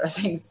many other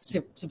things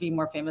to be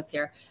more famous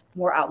here,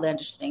 more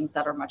outlandish things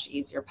that are much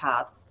easier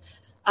paths.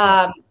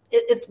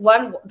 It's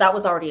one that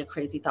was already a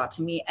crazy thought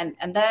to me.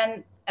 And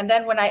then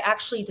when I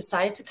actually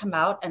decided to come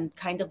out and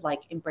kind of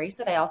like embrace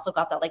it, I also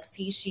got that like,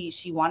 see,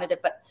 she wanted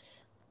it. But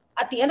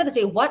at the end of the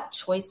day, what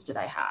choice did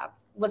I have?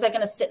 Was I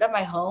going to sit at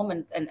my home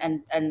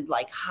and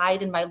like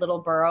hide in my little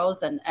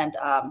burrows and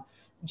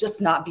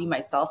just not be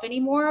myself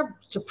anymore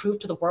to prove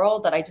to the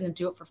world that I didn't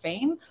do it for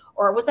fame?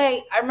 Or was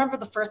I remember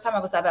the first time I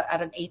was at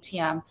an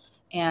ATM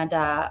and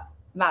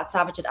Matt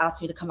Savage had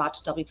asked me to come out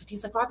to WPT.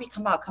 He's like, Robbi,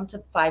 come to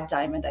Five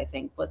Diamond, I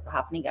think was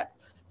happening at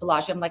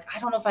Bellagio. I'm like, I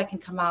don't know if I can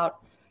come out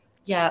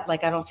yet.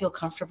 Like, I don't feel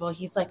comfortable.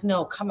 He's like,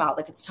 no, come out.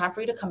 Like, it's time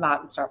for you to come out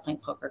and start playing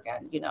poker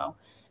again, you know?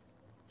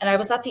 And I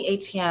was at the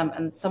ATM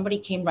and somebody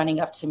came running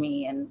up to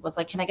me and was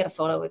like, can I get a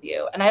photo with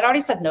you? And I'd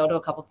already said no to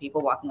a couple of people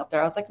walking up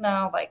there. I was like,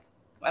 no, like,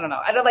 I don't know.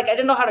 I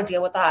didn't know how to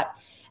deal with that.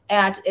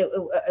 And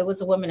it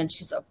was a woman and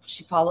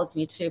she follows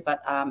me too.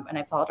 But, and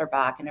I followed her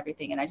back and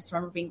everything. And I just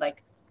remember being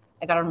like,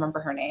 I got to remember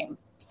her name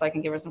so I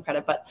can give her some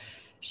credit. But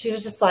she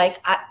was just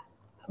like,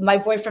 my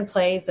boyfriend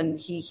plays and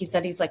he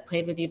said he's like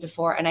played with you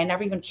before. And I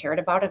never even cared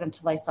about it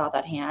until I saw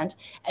that hand.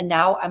 And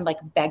now I'm like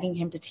begging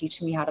him to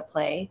teach me how to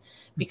play,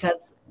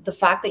 because the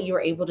fact that you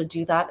were able to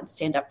do that and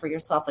stand up for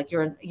yourself, like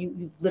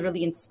you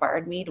literally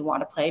inspired me to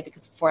want to play,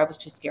 because before I was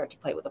too scared to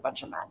play with a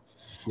bunch of men.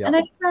 Yeah. And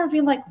I just remember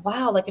being like,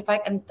 wow, like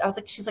and I was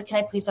like, she's like,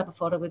 can I please have a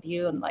photo with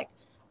you? And like,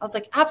 I was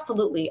like,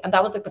 absolutely. And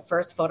that was like the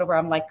first photo where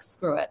I'm like,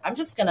 screw it. I'm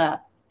just going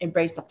to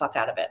embrace the fuck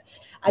out of it.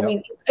 I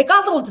mean, it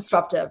got a little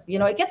disruptive, you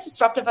know, it gets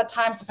disruptive at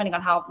times, depending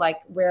on how, like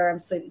where I'm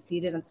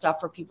seated and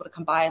stuff for people to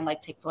come by and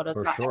like take photos.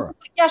 For sure.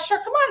 Like, yeah, sure.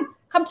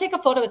 Come take a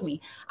photo with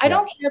me. I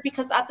don't care,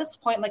 because at this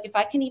point, like if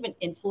I can even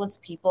influence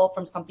people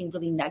from something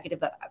really negative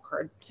that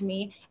occurred to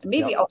me, and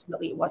maybe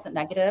ultimately it wasn't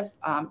negative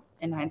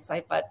in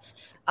hindsight, but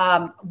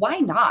why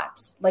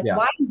not? Like,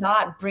 why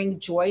not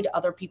bring joy to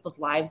other people's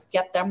lives,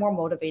 get them more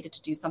motivated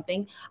to do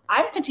something?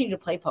 I'm continuing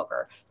to play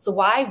poker. So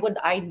why would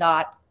I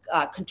not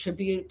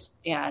contribute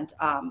and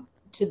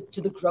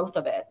to the growth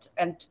of it,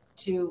 and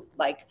to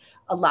like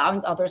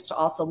allowing others to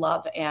also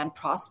love and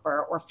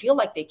prosper, or feel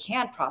like they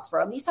can prosper,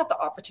 at least have the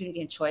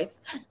opportunity and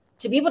choice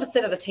to be able to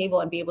sit at a table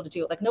and be able to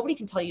do it. Like, nobody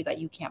can tell you that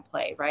you can't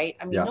play, right?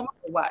 I mean, no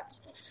matter what.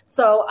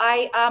 So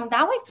I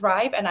now I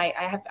thrive, and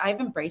I've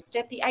embraced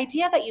it. The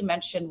idea that you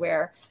mentioned,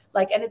 where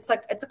like, and it's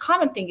like, it's a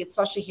common thing,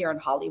 especially here in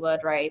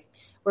Hollywood, right?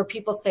 Where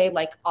people say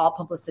like all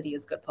publicity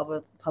is good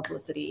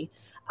publicity.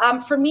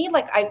 For me,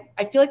 like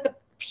I feel like the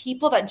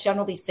people that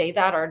generally say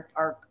that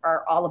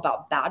are all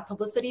about bad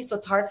publicity. So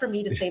it's hard for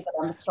me to say that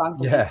I'm a strong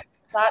believer of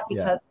that,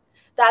 because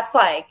that's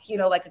like, you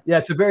know, like,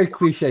 it's a very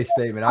cliche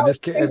statement. I'm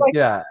just kidding.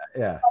 Like,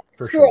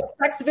 for sure.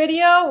 Sex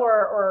video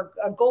or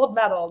a gold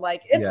medal,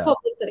 like it's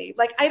publicity.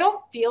 Like, I don't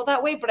feel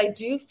that way, but I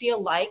do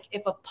feel like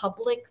if a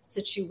public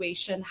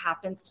situation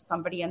happens to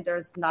somebody, and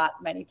there's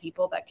not many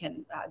people that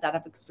can that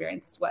have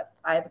experienced what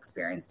I have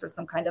experienced, or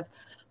some kind of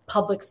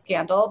public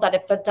scandal, that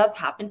if it does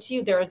happen to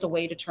you, there is a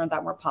way to turn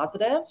that more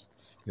positive.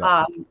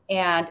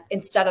 And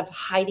instead of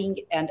hiding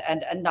and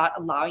not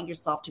allowing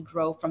yourself to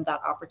grow from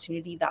that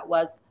opportunity that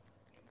was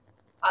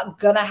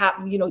gonna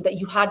happen, you know, that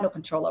you had no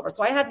control over.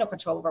 So I had no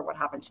control over what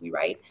happened to me,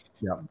 right?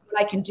 What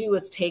I can do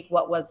is take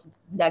what was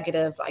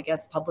negative, I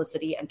guess,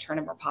 publicity, and turn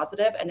it more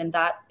positive. And in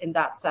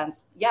that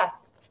sense,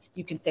 yes,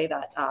 you can say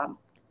that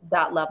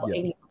that level,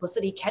 any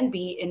publicity can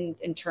be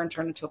in turn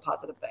into a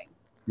positive thing.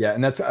 Yeah,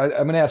 and I'm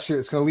going to ask you,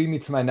 it's going to lead me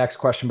to my next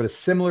question, but a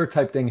similar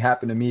type thing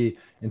happened to me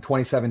in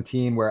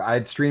 2017, where I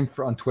had streamed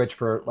on Twitch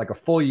for like a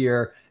full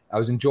year. I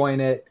was enjoying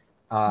it.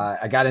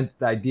 I got into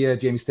the idea.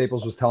 Jamie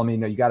Staples was telling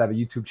me, you got to have a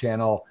YouTube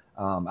channel.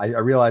 I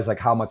realized like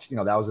how much,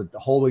 that was a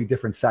wholly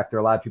different sector.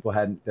 A lot of people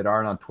that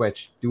aren't on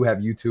Twitch do have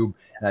YouTube.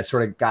 And I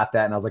sort of got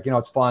that. And I was like,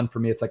 it's fun for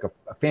me. It's like a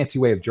fancy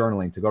way of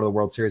journaling, to go to the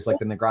World Series, like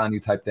the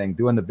Negreanu type thing,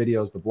 doing the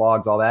videos, the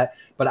vlogs, all that.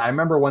 But I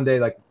remember one day,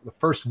 like the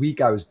first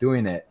week I was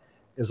doing it,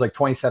 it was like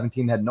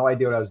 2017, had no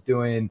idea what I was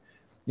doing.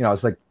 It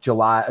was like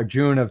July or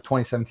June of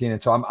 2017.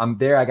 And so I'm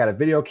there. I got a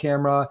video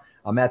camera.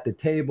 I'm at the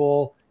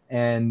table,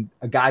 and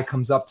a guy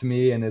comes up to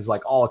me and is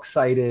like all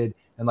excited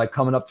and like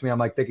coming up to me. I'm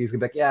like thinking he's gonna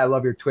be like, yeah, I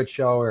love your Twitch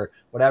show or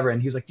whatever.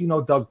 And he's like, do you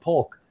know Doug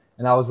Polk?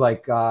 And I was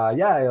like, yeah.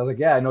 I was like,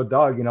 yeah, I know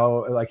Doug.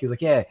 Like he was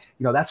like, yeah,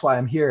 that's why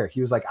I'm here. He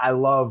was like,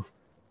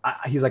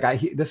 he's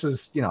like, this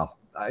was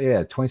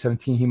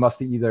 2017. He must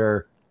have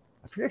either,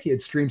 I forget, he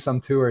had streamed some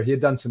too, or he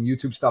had done some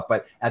YouTube stuff,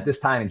 but at this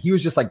time, and he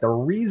was just like, the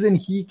reason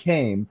he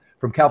came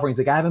from California, he's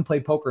like, I haven't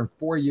played poker in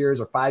 4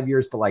 years or 5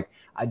 years, but like,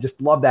 I just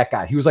love that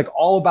guy. He was like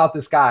all about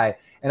this guy.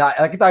 And I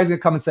thought he was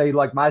gonna come and say he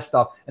liked my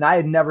stuff. And I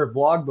had never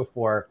vlogged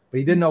before, but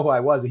he didn't know who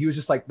I was. And he was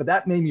just like, but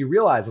that made me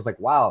realize, I was like,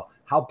 wow,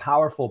 how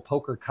powerful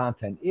poker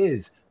content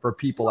is for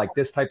people, like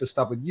this type of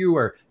stuff with you,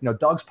 or,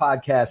 Doug's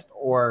podcast,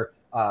 or,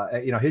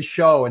 his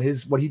show and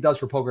what he does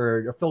for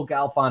poker, or Phil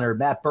Galfon or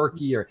Matt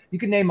Berkey, or you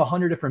can name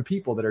 100 different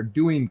people that are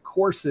doing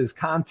courses,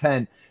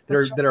 content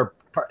that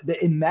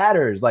it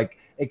matters. Like,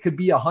 it could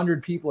be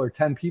 100 people or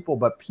 10 people,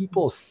 but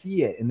people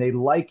see it and they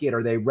like it,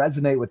 or they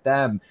resonate with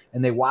them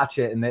and they watch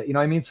it, and you know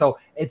what I mean? So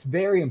it's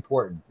very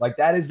important. Like,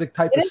 that is the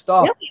type of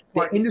stuff.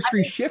 Really, the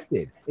industry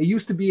shifted. It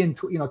used to be in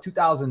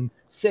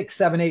 2006,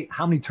 7, 8.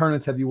 How many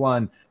tournaments have you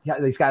won? Yeah,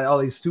 he's got all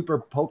these super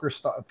poker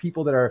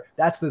people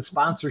that's the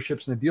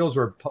sponsorships and the deals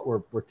were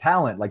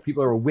talent, like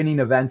people who were winning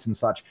events and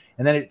such.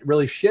 And then it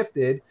really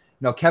shifted.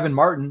 Kevin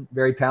Martin,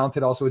 very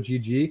talented, also at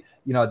GG,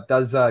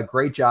 does a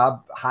great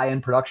job,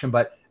 high-end production.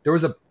 But there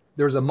was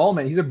a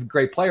moment, he's a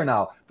great player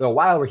now, but a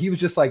while where he was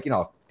just like,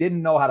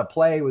 didn't know how to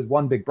play. It was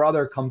one big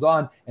brother comes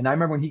on. And I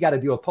remember when he got to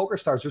deal with Poker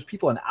Stars, there's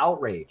people in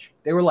outrage.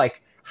 They were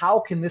like, how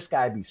can this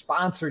guy be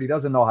sponsored? He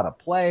doesn't know how to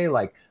play,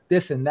 like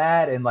this and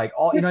that. And like,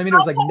 all, you know what I mean? It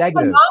was like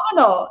negative.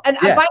 Phenomenal. And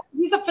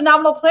he's a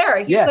phenomenal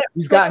player.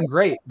 He's gotten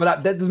great.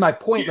 But that is my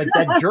point, like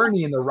that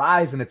journey and the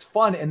rise, and it's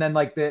fun. And then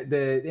like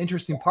the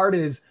interesting part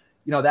is,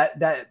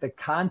 that the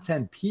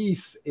content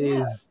piece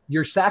is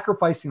you're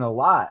sacrificing a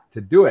lot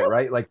to do it,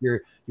 right? Like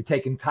you're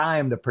taking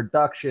time, the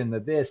production, the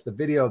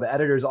video, the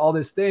editors, all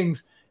these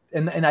things.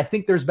 And I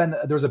think there's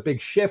a big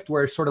shift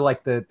where it's sort of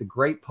like the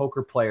great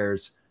poker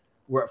players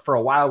were, for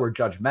a while, were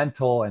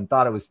judgmental and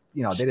thought it was,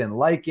 they didn't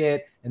like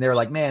it. And they were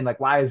like, man, like,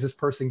 why is this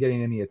person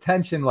getting any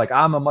attention? Like,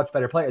 I'm a much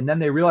better player. And then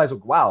they realized,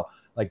 like, wow,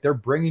 like they're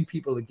bringing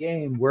people to the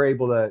game. We're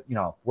able to,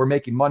 we're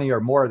making money,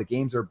 or more. The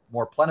games are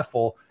more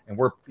plentiful, and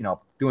we're,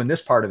 doing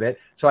this part of it.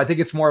 So I think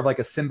it's more of like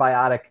a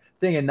symbiotic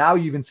thing. And now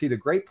you even see the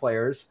great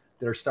players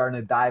that are starting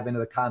to dive into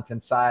the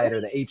content side,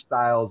 or the H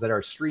styles that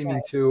are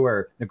streaming too,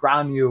 or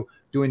Negreanu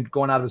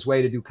going out of his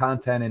way to do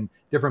content, and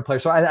different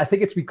players. So I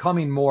think it's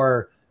becoming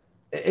more.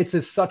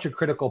 It's such a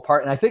critical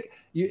part. And I think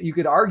you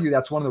could argue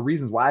that's one of the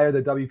reasons why are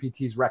the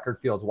WPTs record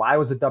fields? Why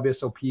was the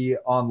WSOP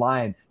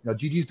online?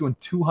 GG's doing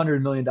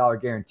 $200 million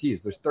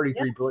guarantees. There's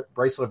 33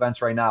 bracelet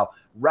events right now,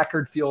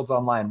 record fields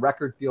online,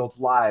 record fields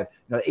live.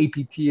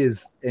 APT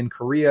is in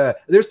Korea.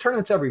 There's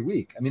tournaments every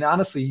week. I mean,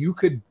 honestly, you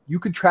could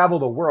travel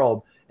the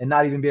world and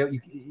not even be able,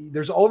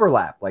 there's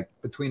overlap like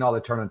between all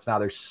the tournaments now.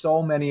 There's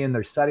so many, and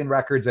they're setting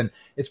records, and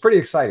it's pretty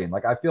exciting.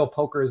 Like, I feel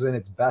poker is in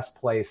its best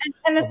place.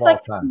 And it's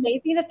like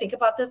amazing to think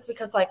about this,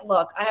 because like,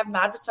 look, I have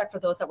mad respect for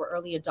those that were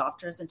early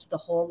adopters into the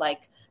whole,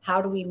 like,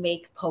 how do we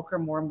make poker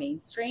more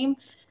mainstream?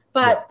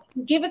 But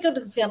give a good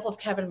example of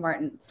Kevin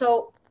Martin.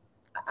 So,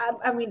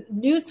 I mean,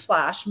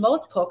 newsflash,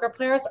 most poker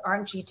players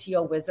aren't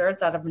GTO wizards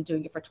that have been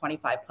doing it for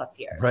 25 plus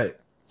years. Right.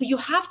 So you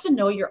have to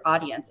know your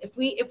audience. If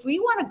we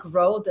want to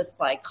grow this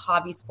like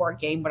hobby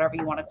sport game, whatever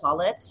you want to call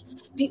it,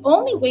 the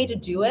only way to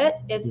do it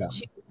is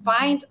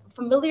to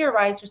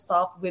familiarize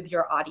yourself with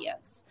your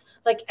audience.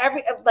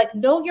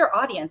 Know your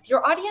audience.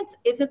 Your audience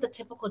isn't the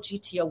typical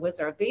GTO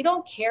wizard. They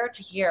don't care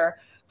to hear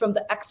from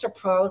the extra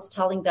pros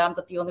telling them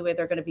that the only way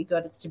they're going to be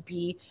good is to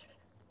be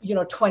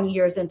 20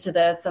 years into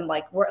this. And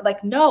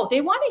no,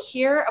 they want to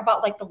hear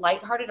about like the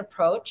lighthearted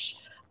approach,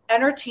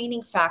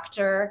 entertaining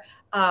factor,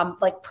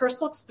 like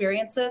personal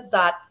experiences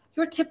that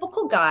your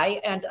typical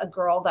guy and a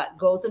girl that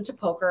goes into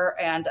poker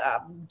and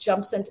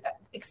jumps into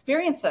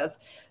experiences.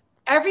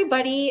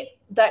 Everybody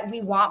that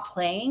we want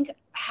playing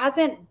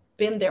hasn't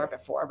been there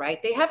before,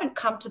 right? They haven't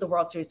come to the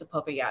World Series of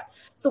Poker yet.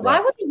 So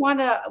why would they want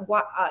to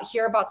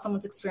hear about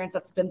someone's experience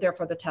that's been there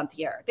for the 10th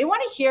year? They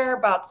want to hear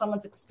about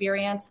someone's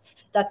experience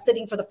that's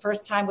sitting for the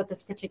first time with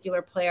this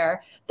particular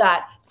player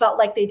that felt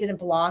like they didn't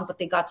belong, but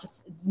they got to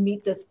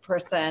meet this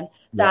person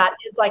that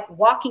is like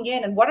walking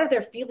in, and what are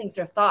their feelings,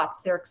 their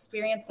thoughts, their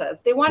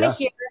experiences. They want to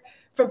hear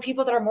from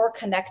people that are more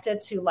connected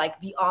to like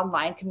the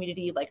online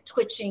community, like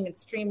Twitching and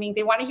streaming.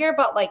 They want to hear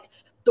about like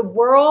the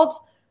world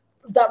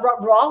that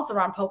revolves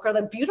around poker.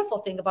 The beautiful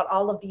thing about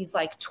all of these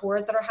like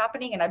tours that are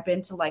happening, and I've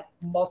been to like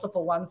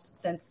multiple ones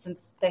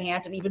since the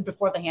hand, and even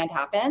before the hand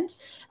happened,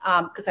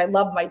 because I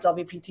love my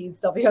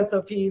WPTs,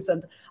 WSOPs,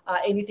 and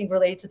anything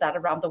related to that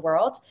around the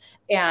world,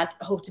 and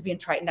hope to be in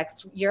Triton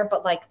next year.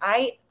 But like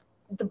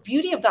the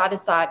beauty of that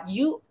is that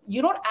you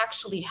don't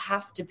actually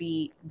have to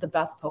be the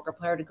best poker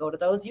player to go to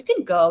those. You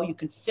can go, you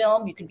can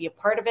film, you can be a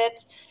part of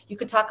it. You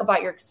can talk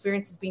about your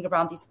experiences being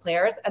around these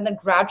players, and then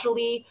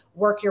gradually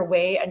work your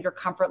way and your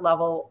comfort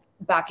level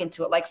back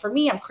into it. Like for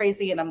me, I'm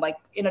crazy and I'm like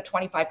in a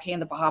 25K in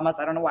the Bahamas.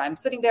 I don't know why I'm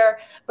sitting there,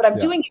 but I'm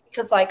doing it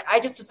because like I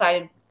just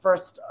decided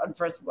first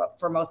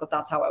foremost that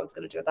that's how I was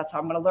going to do it. That's how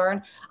I'm going to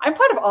learn. I'm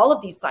part of all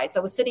of these sites. I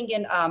was sitting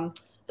in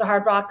the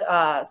Hard Rock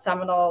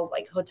Seminole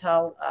like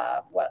hotel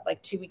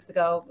 2 weeks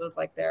ago. It was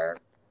like their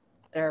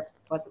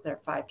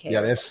 5K.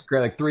 Yeah, that's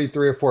great. Like three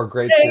or four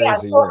great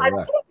series a year. I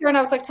was sitting here and I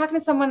was like talking to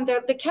someone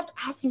there. They kept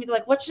asking me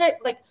like, what should I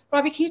like,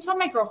 Robbi, can you tell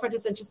my girlfriend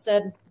who's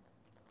interested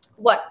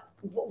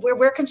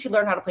where can she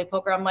learn how to play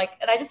poker? I'm like,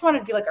 and I just wanted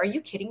to be like, are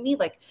you kidding me?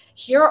 Like,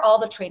 here are all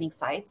the training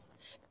sites.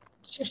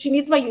 if she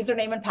needs my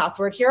username and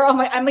password here,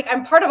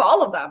 I'm part of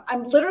all of them.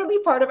 I'm literally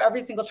part of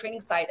every single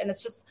training site. And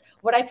it's just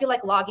what I feel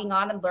like logging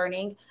on and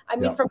learning. I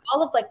mean, from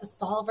all of like the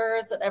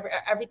solvers and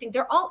everything,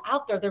 they're all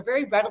out there. They're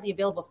very readily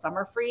available. Some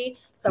are free,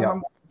 some are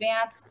more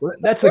advanced. Well,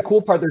 that's the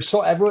cool part.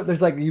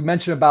 There's like you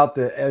mentioned about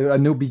a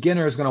new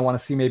beginner is going to want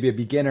to see maybe a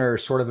beginner or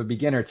sort of a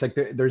beginner. It's like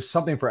there's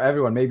something for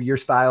everyone. Maybe your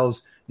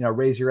styles,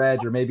 raise your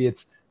edge, or maybe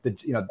it's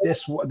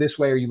this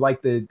way, or you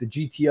like the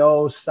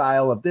GTO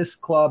style of this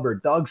club or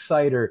Doug's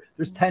site, or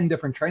there's 10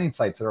 different training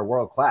sites that are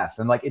world class.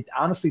 And like, it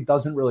honestly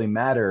doesn't really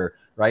matter,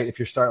 right? If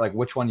you start like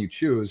which one you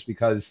choose,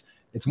 because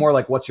it's more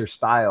like, what's your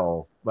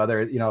style,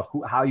 whether,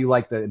 how you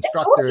like the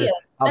instructor,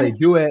 how they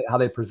do it, how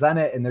they present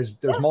it. And there's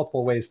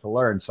multiple ways to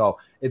learn. So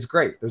it's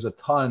great. There's a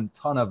ton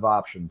of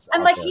options.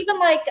 And like, even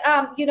like,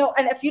 and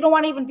if you don't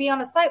want to even be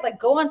on a site, like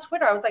go on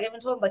Twitter. I was like, even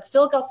told like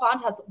Phil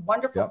Gelfand has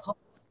wonderful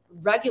posts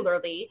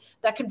regularly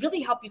that can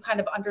really help you kind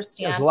of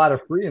understand. There's a lot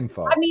of free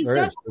info. I mean,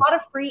 there's a lot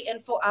of free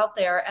info out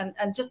there. And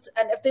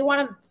if they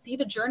want to see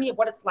the journey of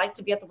what it's like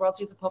to be at the World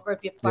Series of Poker, if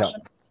you have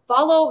questions,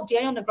 follow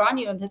Daniel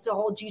Negreanu and his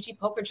whole GG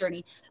poker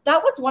journey.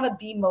 That was one of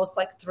the most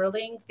like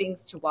thrilling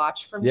things to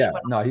watch for me. Yeah,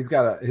 no, his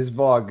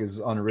vlog is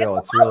unreal.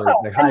 It's really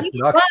like high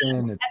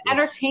production, and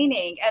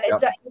entertaining, and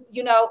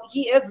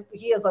he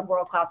is a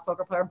world class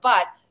poker player.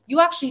 But you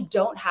actually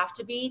don't have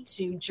to be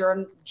to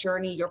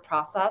journey your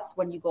process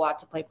when you go out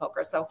to play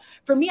poker. So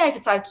for me, I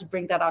decided to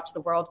bring that out to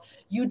the world.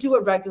 You do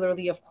it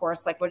regularly, of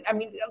course. Like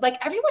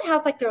everyone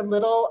has like their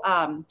little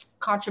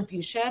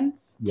contribution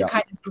to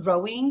kind of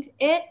growing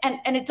it.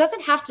 And it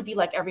doesn't have to be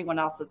like everyone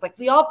else's. Like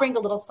we all bring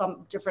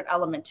some different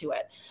element to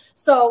it.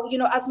 So,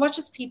 as much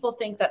as people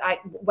think that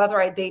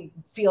they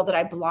feel that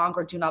I belong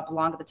or do not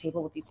belong at the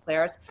table with these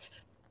players,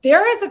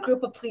 there is a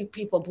group of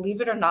people,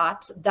 believe it or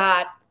not,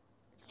 that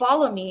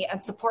follow me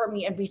and support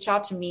me and reach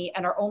out to me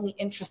and are only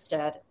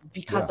interested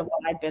because of what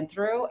I've been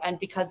through, and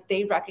because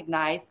they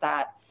recognize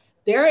that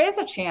there is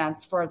a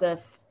chance for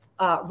this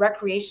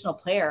recreational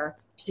player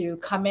to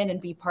come in and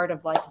be part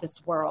of like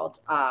this world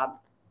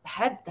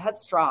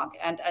headstrong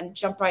and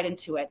jump right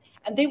into it.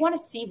 And they want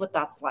to see what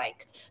that's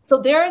like.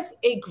 So there's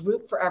a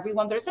group for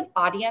everyone. There's an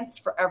audience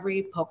for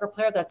every poker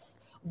player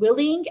that's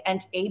willing and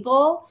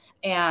able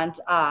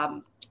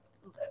to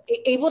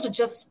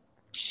just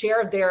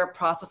share their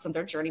process and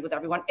their journey with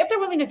everyone if they're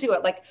willing to do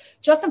it. Like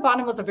Justin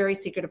Bonham was a very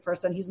secretive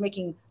person. He's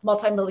making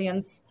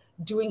multi-millions,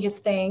 doing his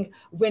thing,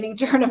 winning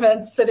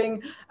tournaments,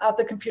 sitting at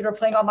the computer,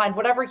 playing online,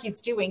 whatever he's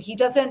doing. He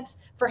doesn't,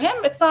 for him,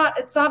 it's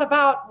not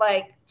about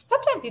like,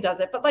 sometimes he does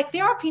it, but like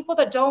there are people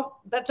that don't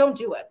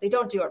do it. They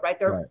don't do it, right?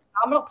 They're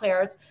phenomenal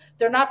players.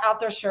 They're not out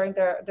there sharing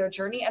their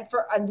journey.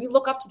 And we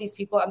look up to these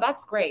people, and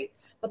that's great.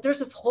 But there's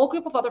this whole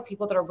group of other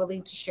people that are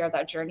willing to share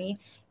that journey.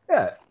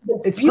 Yeah,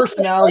 it's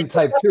personality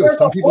type too.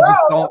 Some people just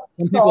don't.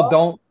 Some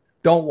people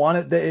don't want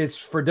it. It's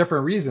for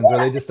different reasons,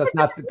 or it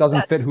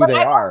doesn't fit who they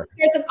are.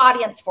 There's an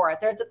audience for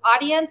it. There's an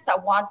audience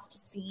that wants to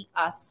see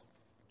us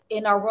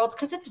in our worlds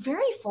because it's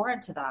very foreign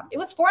to them. It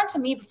was foreign to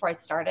me before I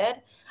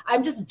started.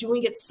 I'm just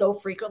doing it so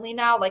frequently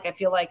now. Like I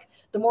feel like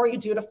the more you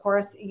do it, of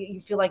course, you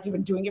feel like you've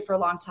been doing it for a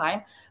long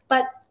time.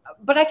 But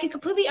I can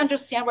completely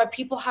understand why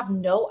people have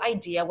no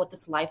idea what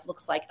this life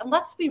looks like. And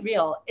let's be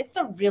real, it's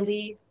a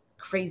really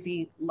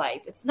crazy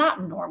life. It's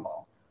not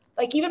normal.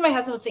 Like even my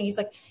husband was saying, he's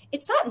like,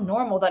 it's not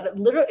normal that it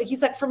literally,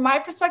 he's like, from my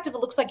perspective, it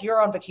looks like you're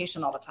on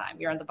vacation all the time.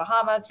 You're in the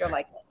Bahamas, you're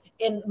like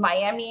in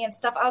Miami and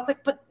stuff. I was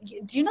like, but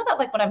do you know that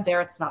like when I'm there,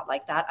 it's not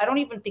like that. I don't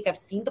even think I've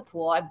seen the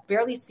pool. I've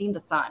barely seen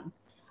the sun.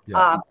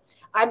 Yeah.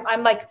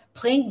 I'm like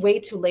playing way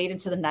too late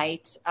into the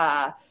night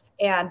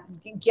and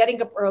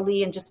getting up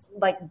early and just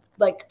like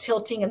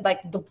tilting. And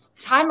like the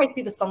time I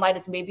see the sunlight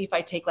is maybe if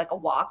I take like a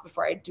walk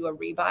before I do a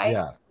rebuy.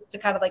 Yeah. To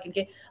kind of like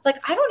engage. Like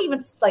I don't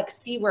even like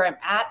see where I'm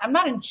at. I'm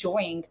not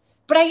enjoying,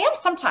 but I am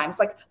sometimes.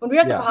 Like when we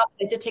were at the Bahamas,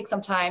 I did take some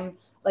time,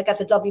 like at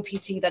the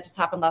WPT that just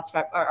happened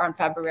in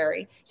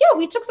February. Yeah,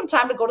 we took some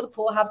time to go to the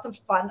pool, have some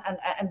fun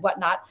and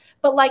whatnot.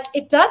 But like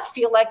it does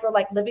feel like we're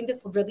like living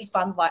this really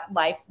fun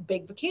life,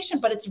 big vacation,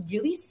 but it's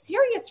really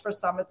serious for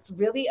some. It's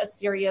really a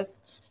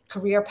serious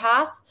career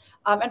path.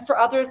 And for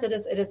others, it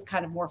is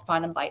kind of more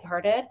fun and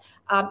lighthearted.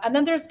 And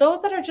then there's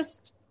those that are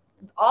just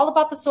all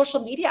about the social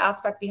media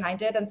aspect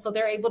behind it. And so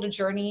they're able to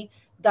journey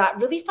that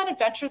really fun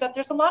adventure that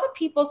there's a lot of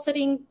people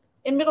sitting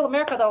in middle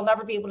America that'll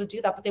never be able to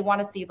do that, but they want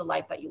to see the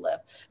life that you live.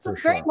 So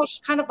it's very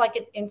much kind of like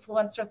an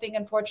influencer thing,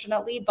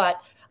 unfortunately. But,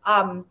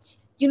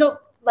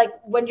 like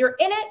when you're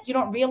in it, you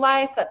don't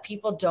realize that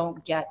people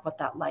don't get what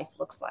that life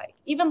looks like.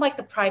 Even like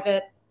the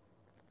private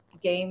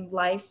game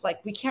life,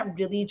 like we can't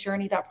really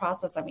journey that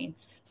process. I mean,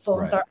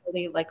 phones aren't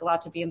really like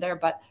allowed to be in there,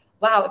 but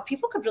wow, if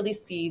people could really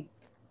see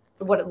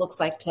what it looks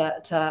like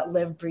to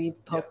live, breathe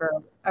poker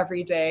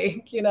every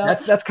day,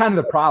 That's kind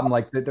of the problem.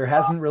 Like there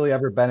hasn't really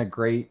ever been a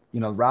great,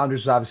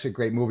 Rounders is obviously a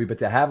great movie, but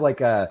to have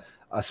like a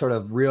sort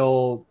of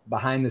real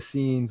behind the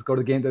scenes, go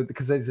to the game,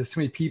 because there's just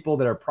too many people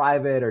that are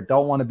private or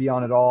don't want to be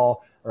on at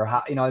all, or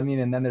how, you know what I mean?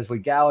 And then there's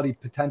legality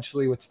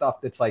potentially with stuff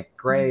that's like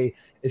gray.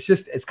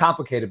 It's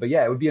complicated, but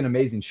yeah, it would be an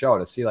amazing show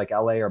to see like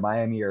LA or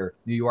Miami or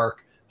New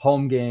York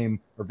home game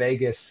or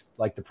Vegas,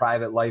 like the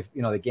private life,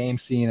 the game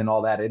scene and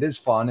all that. It is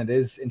fun. It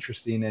is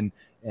interesting.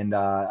 And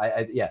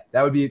that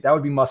would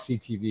be must see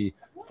TV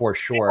for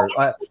sure.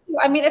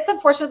 I mean, it's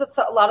unfortunate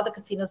that a lot of the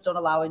casinos don't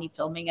allow any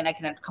filming, and I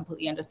can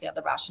completely understand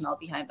the rationale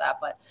behind that.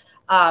 But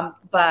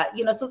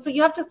so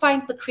you have to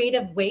find the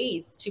creative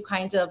ways to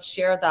kind of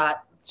share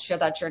that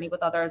journey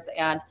with others.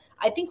 And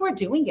I think we're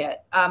doing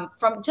it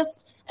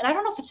and I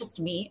don't know if it's just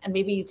me, and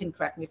maybe you can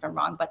correct me if I'm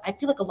wrong, but I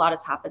feel like a lot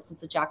has happened since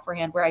the Jack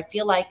forehand, where I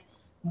feel like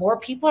more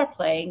people are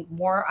playing,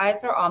 more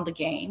eyes are on the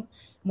game,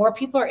 more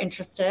people are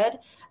interested.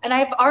 And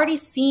I've already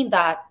seen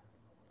that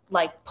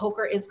like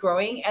poker is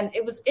growing. And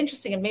it was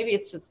interesting, and maybe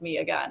it's just me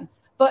again,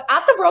 but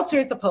at the World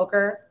Series of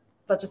Poker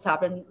that just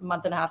happened a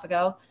month and a half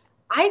ago,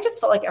 I just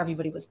felt like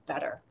everybody was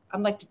better.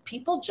 I'm like, did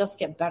people just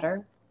get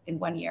better in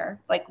 1 year?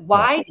 Like,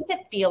 why does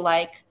it feel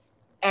like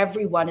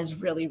everyone is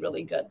really,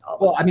 really good?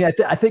 Well, I mean,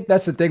 I think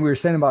that's the thing we were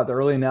saying about the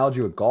early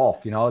analogy with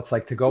golf. It's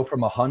like to go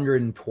from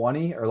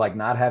 120 or like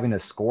not having a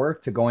score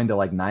to going to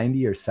like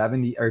 90 or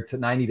 70 or to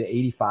 90 to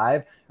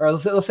 85, or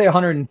let's say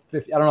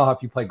 150. I don't know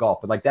if you play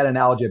golf, but like that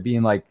analogy of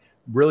being like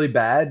really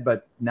bad,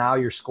 but now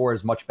your score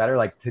is much better.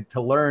 Like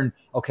to learn,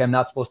 okay, I'm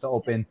not supposed to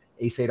open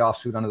ace-8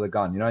 offsuit under the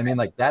gun. You know what I mean?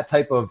 Like that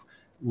type of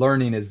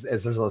learning is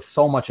there's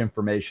so much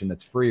information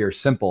that's free or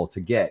simple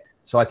to get.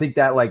 So I think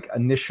that like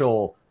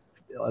initial,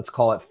 let's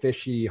call it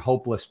fishy,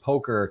 hopeless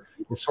poker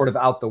is sort of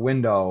out the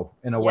window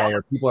in a way,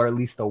 or people are at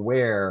least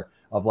aware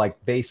of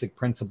like basic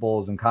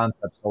principles and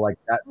concepts. So like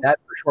that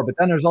for sure. But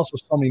then there's also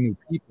so many new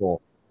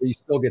people that you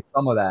still get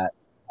some of that,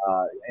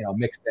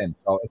 mixed in.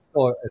 So it's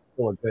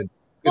still a good.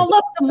 Well,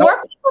 look, the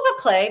more people that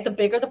play, the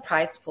bigger the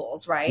prize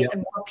pools, right?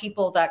 And more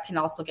people that can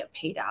also get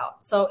paid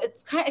out. So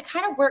it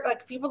kind of works.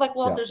 Like people are like,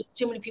 well, there's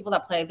too many people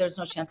that play, there's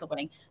no chance of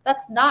winning.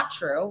 That's not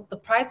true. The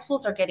prize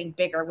pools are getting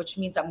bigger, which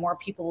means that more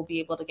people will be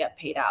able to get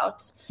paid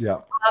out. Yeah.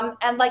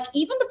 And like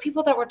even the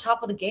people that were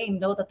top of the game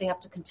know that they have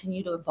to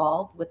continue to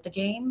evolve with the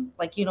game.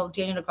 Like, Daniel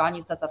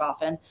Negreanu says that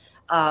often.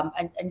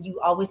 And you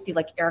always see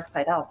like Eric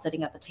Seidel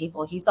sitting at the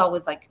table. He's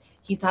always like,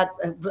 he's had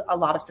a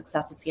lot of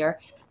successes here.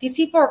 These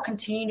people are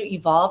continuing to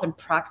evolve and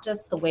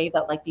practice the way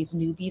that like these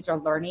newbies are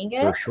learning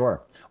it. For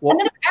sure. Well, and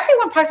then if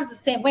everyone practices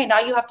the same way, now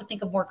you have to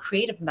think of more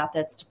creative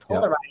methods to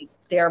polarize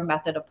their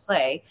method of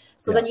play.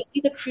 So then you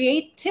see the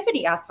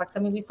creativity aspects.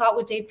 I mean, we saw it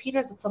with Dave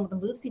Peters with some of the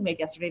moves he made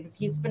yesterday.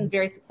 He's been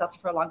very successful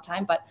for a long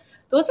time, but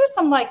those are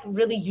some like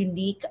really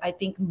unique, I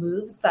think,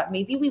 moves that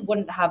maybe we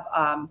wouldn't have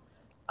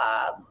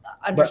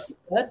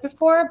understood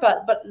before,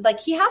 but like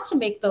he has to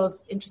make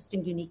those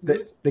interesting, unique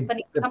moves.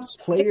 The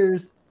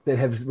players that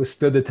have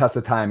withstood the test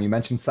of time. You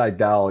mentioned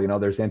Seidel.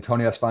 There's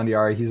Antonio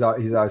Esfandiari. He's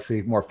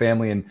obviously more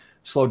family and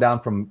slowed down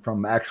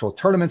from actual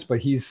tournaments, but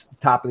he's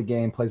top of the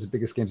game, plays the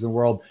biggest games in the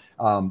world.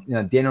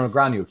 Daniel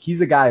Negreanu, he's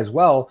a guy as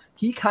well.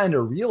 He kind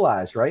of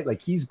realized, right?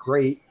 Like he's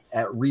great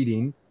at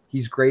reading.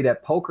 He's great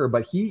at poker,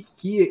 but he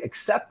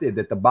accepted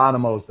that the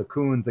Bonomos, the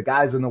Coons, the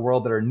guys in the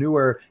world that are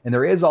newer, and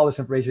there is all this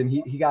information.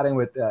 He got in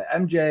with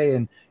MJ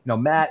and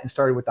Matt and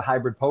started with the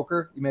hybrid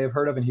poker you may have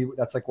heard of, and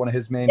that's like one of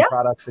his main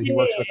products that he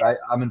works with.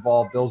 I'm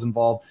involved, Bill's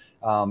involved,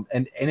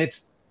 and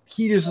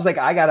he just was like,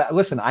 I gotta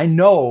listen. I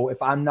know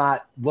if I'm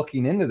not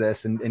looking into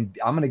this, and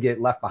I'm gonna get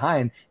left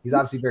behind. He's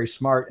obviously very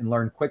smart and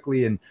learned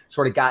quickly, and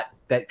sort of got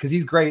that because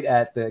he's great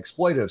at the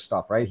exploitative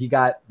stuff, right?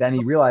 Then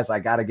he realized I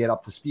got to get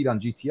up to speed on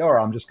GTO, or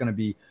I'm just going to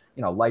be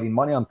lighting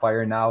money on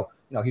fire. And now,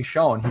 he's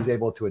shown he's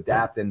able to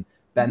adapt and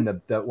been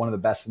the one of the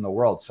best in the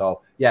world.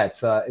 So yeah,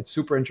 it's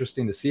super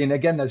interesting to see. And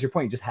again, as your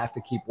point, you just have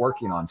to keep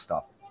working on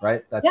stuff,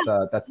 right? That's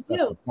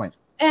the point.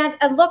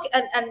 And look,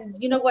 and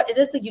you know what? It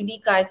is the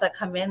unique guys that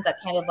come in that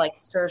kind of like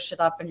stir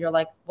shit up, and you're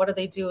like, what are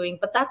they doing?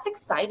 But that's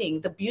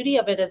exciting. The beauty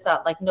of it is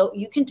that like, no,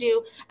 you can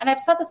do, and I've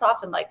said this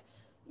often, like,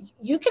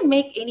 you can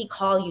make any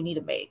call you need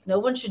to make. No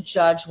one should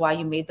judge why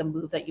you made the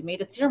move that you made.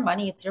 It's your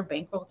money. It's your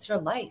bankroll. It's your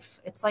life.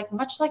 It's like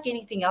much like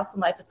anything else in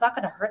life. It's not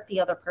going to hurt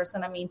the other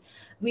person. I mean,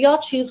 we all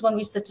choose when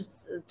we sit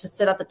to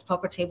sit at the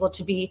poker table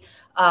to be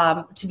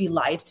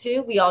lied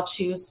to. We all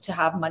choose to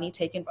have money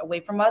taken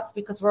away from us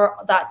because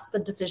that's the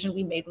decision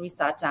we made when we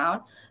sat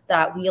down,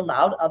 that we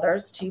allowed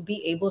others to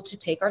be able to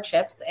take our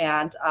chips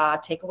and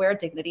take away our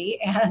dignity.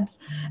 And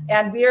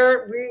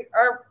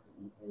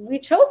we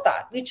chose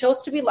that. We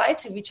chose to be lied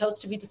to. We chose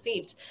to be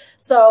deceived.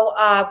 So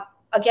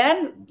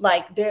again,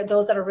 like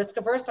those that are risk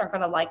averse aren't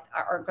going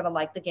to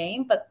like the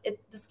game. But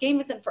this game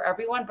isn't for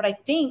everyone. But I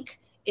think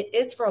it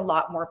is for a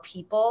lot more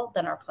people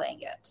than are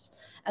playing it.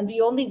 And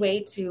the only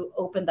way to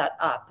open that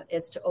up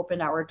is to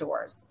open our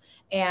doors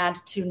and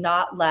to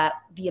not let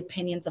the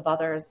opinions of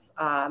others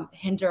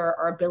hinder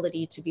our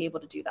ability to be able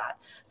to do that.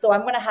 So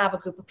I'm going to have a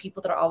group of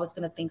people that are always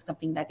going to think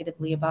something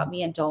negatively about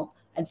me and tell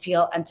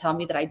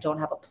me that I don't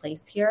have a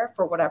place here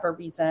for whatever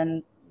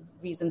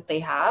reasons they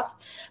have.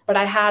 But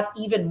I have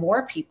even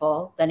more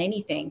people than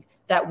anything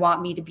that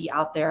want me to be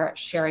out there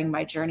sharing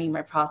my journey,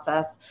 my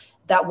process,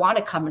 that want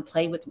to come and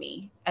play with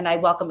me. And I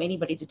welcome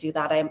anybody to do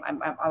that. I'm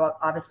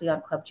obviously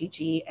on Club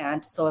GG.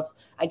 And so if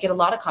I get a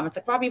lot of comments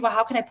like, Robbi, well,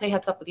 how can I play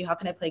heads up with you? How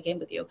can I play a game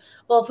with you?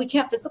 Well, if we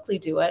can't physically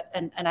do it,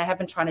 and I have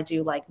been trying to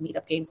do like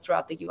meetup games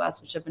throughout the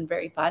US, which have been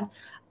very fun.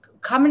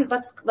 Come and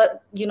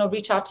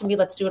reach out to me.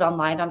 Let's do it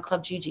online on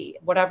Club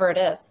GG, whatever it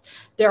is.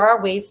 There are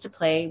ways to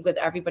play with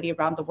everybody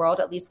around the world,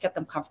 at least get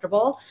them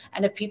comfortable.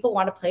 And if people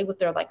want to play with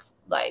their, like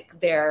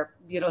their,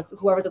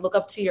 whoever they look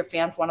up to, your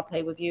fans want to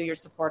play with you, your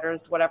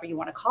supporters, whatever you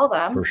want to call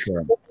them. For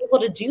sure. We'll be able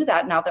to do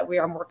that now that we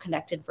are more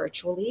connected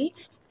virtually.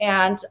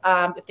 And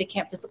if they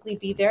can't physically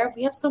be there,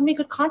 we have so many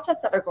good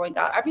contests that are going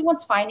out.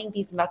 Everyone's finding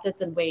these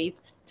methods and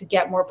ways to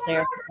get more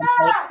players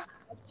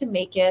to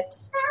make it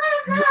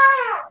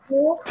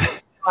cool.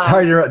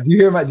 Sorry, do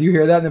you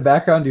hear that in the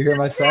background? Do you hear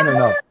my son or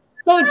no?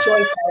 So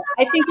joyful.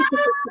 I think it's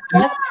the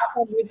best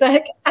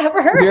music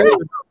ever.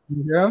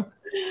 You hear him?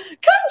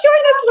 Come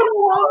join us,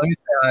 little one. Let me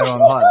say hi on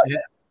hot. Yeah.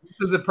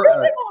 This is a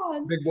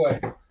big boy.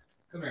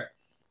 Come here.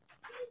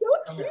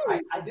 So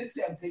cute. I did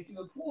say I'm taking you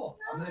to the pool.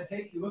 I'm going to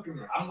take you. Look at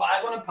me. I'm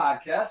live on a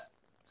podcast.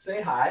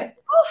 Say hi.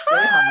 Oh,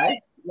 hi. Say hi.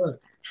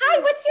 Look. Hi,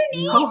 what's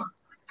your name? No,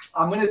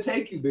 I'm going to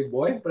take you, big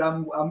boy.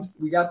 But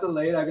we got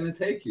delayed. I'm going to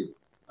take you.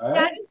 All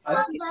right?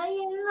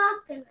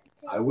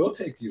 I will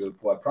take you to the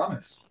pool. I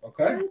promise.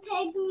 Okay? I'm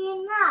taking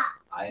you now.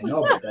 I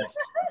know, but that's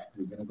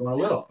we're going to go in a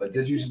little. But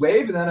did you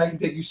wave and then I can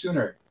take you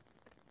sooner?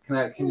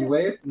 Can you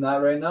wave? Not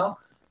right now?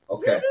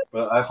 Okay.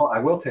 But I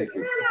will take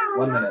you.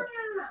 1 minute.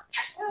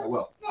 I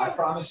will. I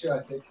promise you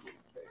I'll take you.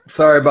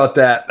 Sorry about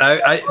that.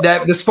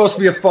 That was supposed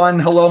to be a fun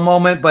hello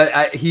moment, but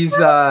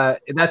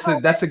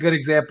that's a good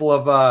example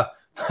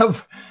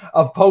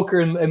of poker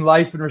and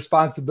life and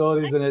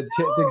responsibilities, and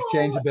things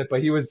change a bit.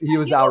 But he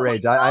was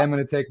outraged. I am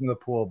going to take him to the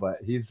pool, but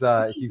he's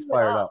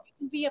fired up.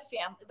 You can be a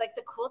family. Like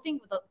the cool thing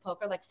with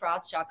poker, like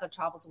Fraz Jaka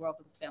travels the world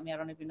with his family. I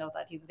don't even know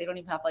that they don't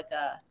even have like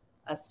a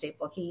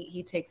staple.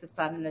 He takes his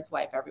son and his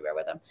wife everywhere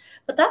with him.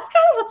 But that's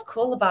kind of what's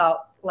cool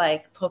about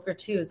like poker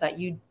too, is that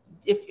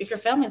if your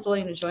family is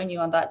willing to join you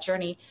on that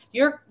journey,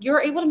 you're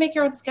able to make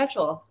your own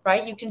schedule,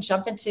 right? You can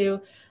jump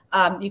into,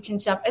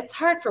 it's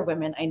hard for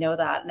women. I know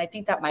that. And I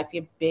think that might be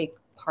a big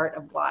part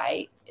of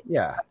why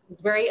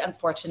it's very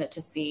unfortunate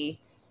to see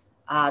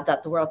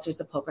that the World Series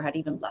of Poker had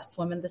even less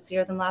women this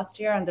year than last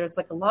year. And there's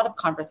like a lot of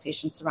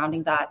conversation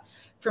surrounding that.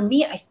 For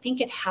me, I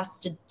think it has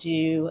to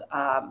do,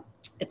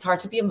 it's hard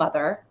to be a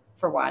mother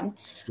for one.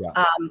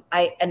 Yeah.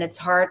 And it's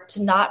hard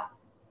to not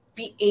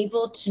be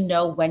able to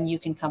know when you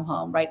can come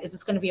home, right? Is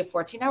this going to be a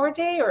 14-hour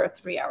day or a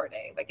 3-hour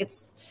day? Like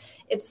it's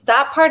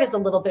that part is a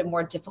little bit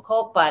more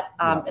difficult, but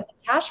in the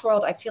cash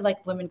world, I feel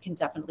like women can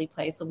definitely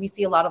play. So we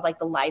see a lot of like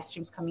the live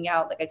streams coming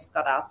out. Like I just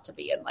got asked to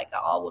be in like an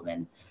all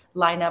women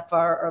lineup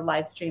or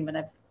live stream. And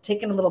I've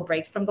taken a little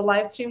break from the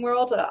live stream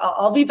world.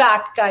 I'll be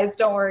back, guys.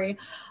 Don't worry.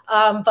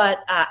 But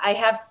I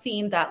have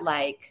seen that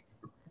like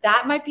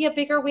that might be a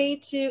bigger way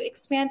to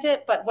expand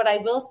it. But what I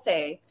will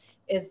say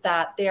is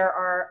that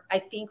I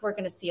think we're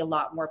going to see a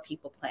lot more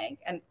people playing.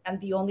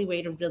 And the only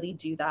way to really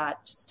do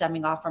that, just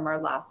stemming off from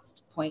our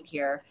last point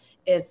here,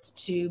 is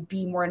to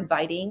be more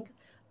inviting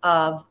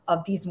of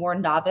these more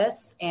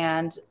novice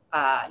and,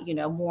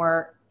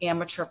 more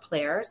amateur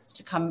players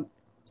to come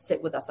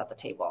sit with us at the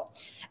table.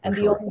 And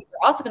the only way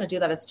we're also going to do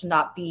that is to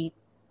not be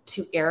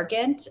too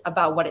arrogant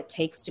about what it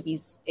takes to be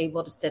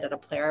able to sit at a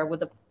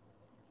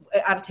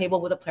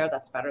table with a player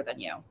that's better than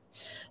you.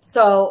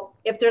 So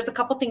if there's a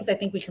couple things I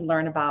think we can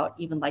learn about,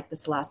 even like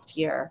this last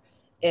year,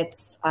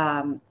 it's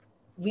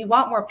we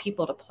want more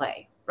people to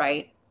play,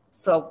 right?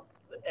 So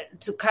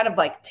to kind of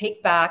like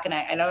take back, and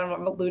I know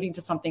I'm alluding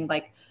to something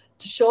like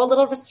to show a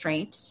little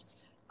restraint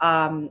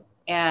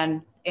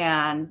and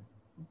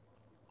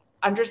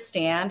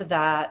understand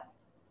that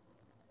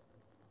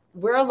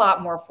we're a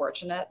lot more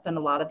fortunate than a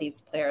lot of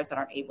these players that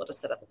aren't able to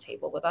sit at the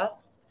table with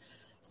us.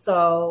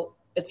 So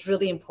it's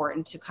really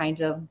important to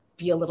kind of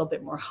be a little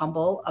bit more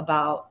humble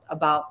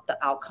about the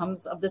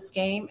outcomes of this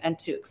game and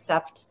to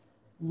accept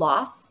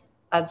loss,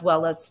 as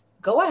well as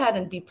go ahead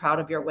and be proud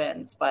of your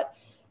wins. But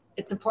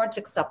it's important to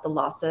accept the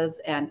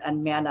losses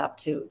and man up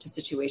to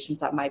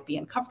situations that might be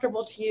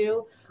uncomfortable to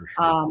you. For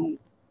sure.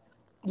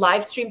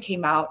 Live stream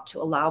came out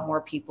to allow more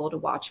people to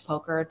watch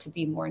poker, to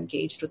be more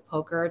engaged with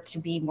poker, to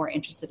be more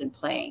interested in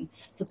playing.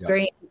 So it's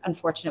very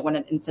unfortunate when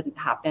an incident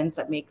happens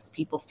that makes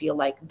people feel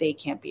like they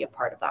can't be a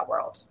part of that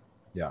world.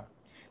 Yeah.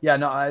 Yeah.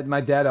 No, my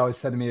dad always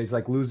said to me, he's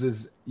like, lose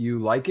is you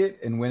like it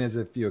and win is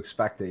if you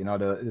expect it.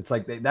 It's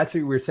like, that's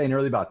what we were saying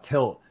earlier about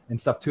tilt and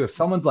stuff too. If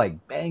someone's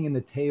like banging the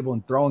table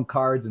and throwing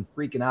cards and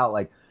freaking out,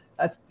 like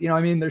that's,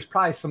 there's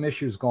probably some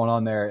issues going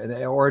on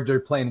there, or they're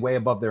playing way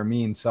above their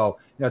means. So,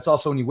 it's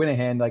also when you win a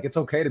hand, like it's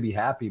okay to be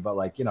happy, but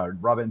like,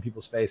 rub it in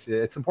people's face.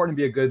 It's important to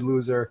be a good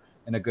loser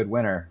and a good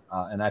winner.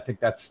 And I think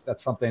that's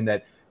something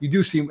that you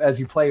do see as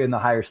you play in the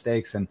higher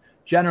stakes, and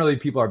generally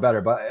people are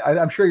better, but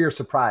I'm sure you're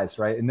surprised,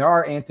 right? And there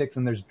are antics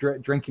and there's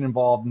drinking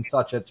involved and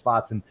such at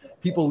spots, and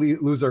people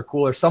lose their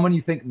cool, or someone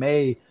you think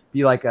may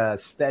be like a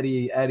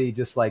steady Eddie,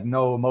 just like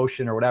no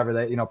emotion or whatever,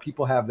 that,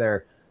 people have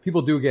their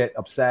people do get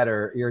upset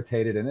or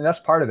irritated, and that's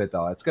part of it,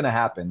 though. It's going to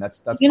happen. That's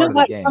part You know of the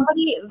what? game.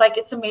 Somebody, like,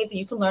 it's amazing.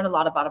 You can learn a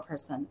lot about a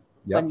person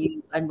Yep.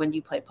 when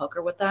you play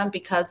poker with them,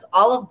 because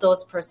all of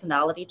those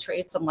personality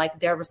traits and like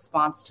their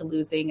response to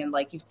losing, and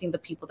like you've seen the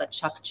people that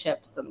chuck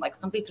chips, and like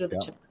somebody threw the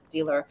chip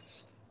dealer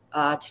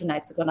 2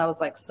 nights ago, and I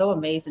was like so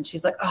amazed. And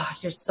she's like, "Oh,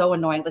 you're so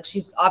annoying." Like,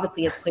 she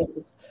obviously has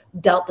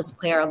dealt this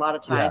player a lot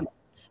of times. Yeah.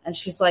 And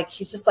she's like,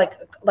 he's just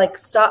like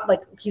stop,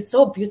 like he's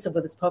so abusive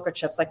with his poker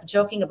chips, like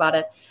joking about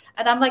it.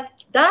 And I'm like,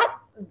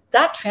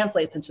 that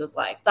translates into his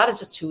life. That is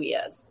just who he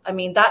is. I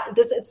mean,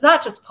 it's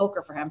not just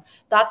poker for him.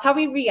 That's how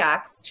he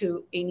reacts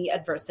to any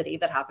adversity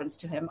that happens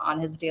to him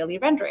on his daily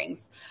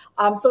renderings.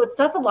 So it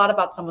says a lot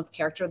about someone's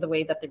character, the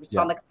way that they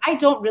respond. Yeah. Like, I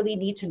don't really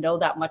need to know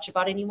that much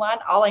about anyone.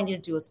 All I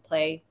need to do is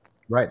play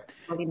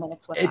 30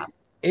 minutes with them.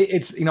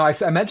 It's,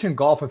 I mentioned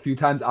golf a few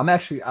times. I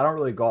don't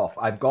really golf.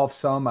 I've golfed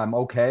some. I'm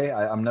okay.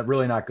 I'm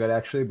really not good,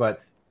 actually,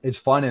 but it's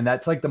fun. And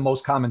that's like the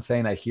most common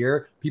saying I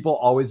hear. People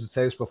always would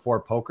say this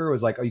before poker,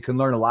 was like, oh, you can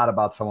learn a lot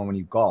about someone when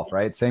you golf,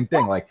 right? Same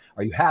thing. Like,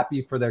 are you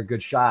happy for their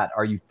good shot?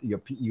 Are you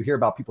hear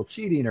about people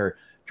cheating or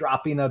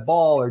dropping a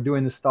ball or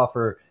doing this stuff,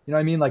 or, you know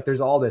what I mean? Like,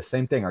 there's all this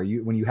same thing.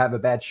 When you have a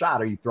bad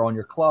shot, are you throwing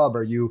your club?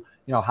 Are you,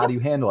 how do you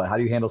handle it? How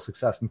do you handle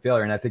success and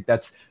failure? And I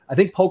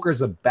think poker is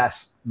the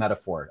best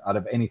metaphor out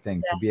of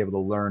anything to be able to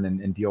learn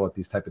and deal with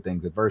these type of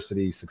things: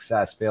 adversity,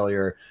 success,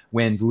 failure,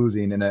 wins,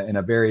 losing in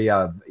a very,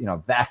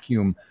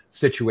 vacuum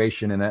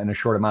situation in a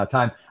short amount of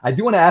time. I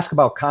do want to ask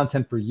about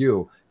content for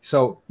you.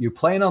 So you're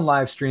playing on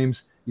live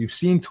streams. You've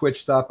seen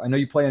Twitch stuff. I know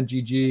you play on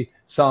GG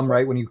some,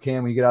 right? When you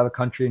get out of the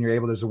country and you're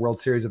able, there's a World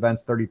Series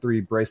events,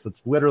 33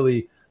 bracelets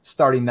literally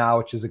starting now,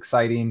 which is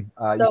exciting.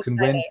 So you can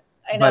exciting. win.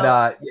 I know.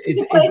 But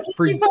is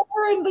for you?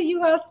 We're in the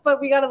US, but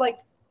we got to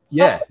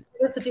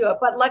to do it.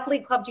 But luckily,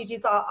 Club GG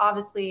is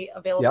obviously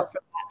available for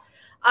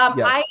that.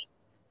 Yes.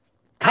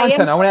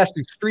 Content. I want to ask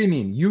you: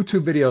 streaming,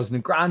 YouTube videos,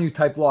 Negranu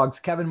type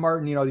vlogs, Kevin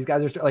Martin. These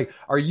guys are like.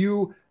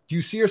 Do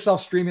you see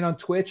yourself streaming on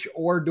Twitch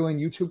or doing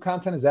YouTube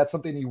content? Is that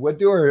something you would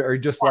do, or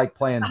just like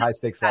playing high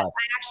stakes live?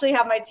 I actually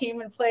have my team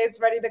in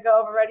place, ready to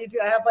go.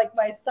 I have like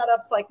my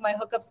setups, like my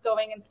hookups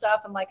going and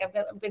stuff. And like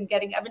I've been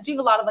doing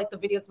a lot of like the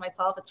videos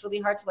myself. It's really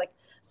hard to like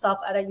self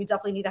edit. You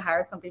definitely need to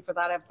hire somebody for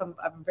that. I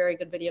have a very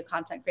good video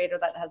content creator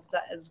that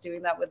is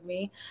doing that with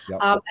me. Yep.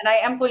 And I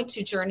am going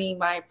to journey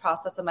my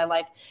process in my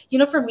life.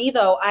 For me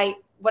though,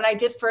 when I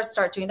did first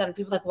start doing that, and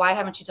people were like, why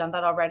haven't you done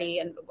that already?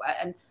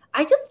 And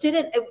I just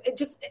didn't.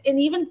 And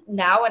even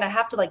now, and I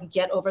have to like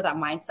get over that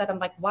mindset. I'm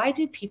like, why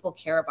do people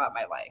care about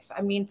my life?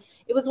 I mean,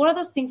 it was one of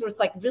those things where it's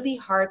like really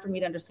hard for me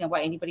to understand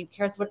why anybody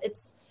cares.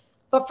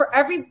 But for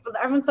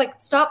everyone's like,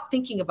 stop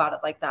thinking about it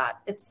like that.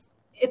 It's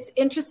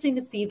interesting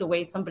to see the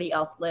way somebody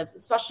else lives,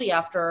 especially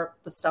after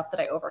the stuff that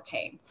I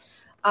overcame.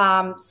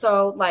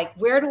 So like,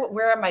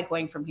 where am I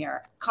going from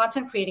here?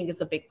 Content creating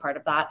is a big part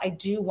of that. I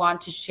do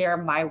want to share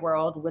my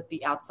world with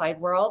the outside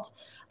world.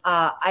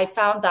 I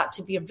found that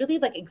to be a really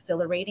like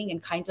exhilarating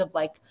and kind of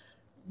like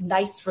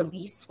nice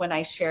release when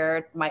I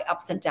shared my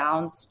ups and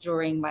downs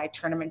during my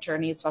tournament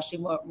journey, especially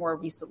more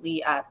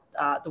recently at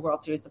the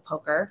World Series of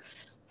Poker.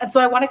 And so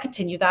I want to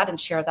continue that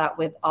and share that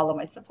with all of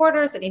my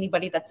supporters and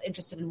anybody that's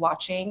interested in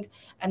watching,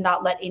 and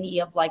not let any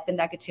of like the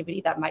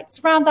negativity that might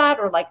surround that,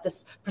 or like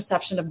this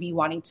perception of me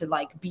wanting to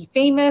like be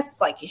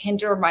famous, like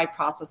hinder my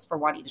process for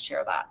wanting to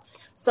share that.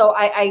 So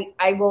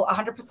I will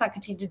 100%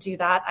 continue to do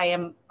that. I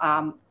am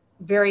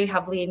very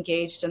heavily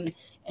engaged in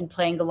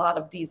playing a lot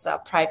of these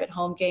private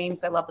home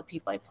games. I love the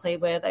people I play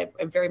with. I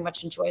very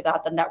much enjoy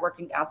that. The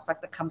networking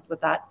aspect that comes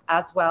with that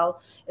as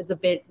well is a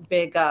big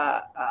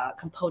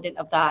component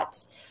of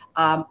that.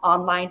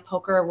 Online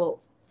poker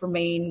will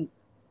remain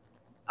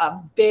a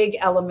big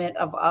element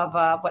of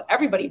what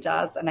everybody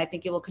does, and I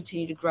think it will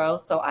continue to grow.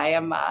 So I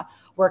am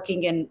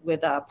working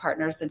with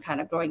partners and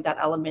kind of growing that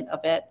element of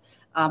it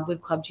with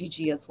Club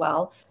GG as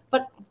well.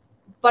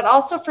 But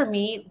also for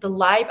me, the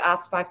live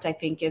aspect, I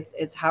think,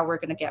 is how we're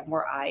going to get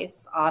more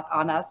eyes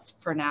on us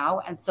for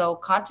now. And so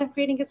content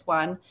creating is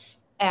one.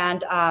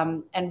 And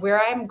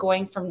where I'm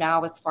going from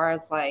now as far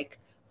as like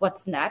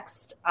what's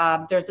next,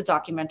 there's a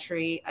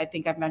documentary, I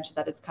think I've mentioned,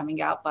 that is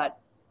coming out, but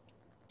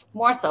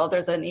more so,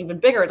 there's an even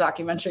bigger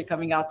documentary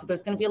coming out. So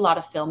there's going to be a lot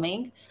of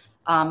filming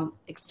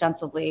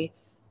extensively.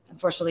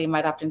 Unfortunately, you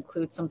might have to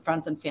include some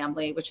friends and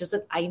family, which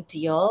isn't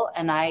ideal.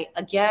 And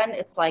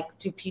it's like,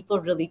 do people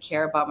really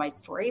care about my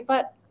story?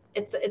 But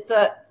it's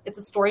a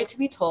story to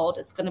be told.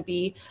 It's going to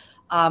be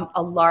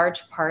a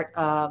large part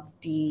of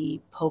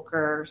the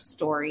poker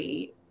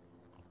story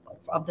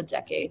of the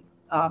decade,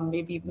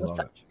 maybe even the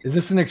century. Is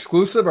this an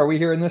exclusive? Are we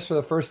hearing this for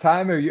the first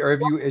time, or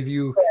have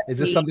you? Is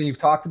this something you've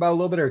talked about a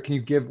little bit, or can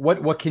you give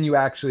what can you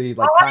actually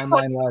like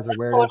timeline wise, or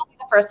where? Totally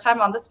the first time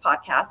on this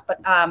podcast, but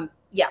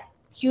yeah.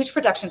 Huge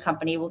production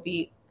company, will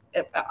be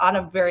on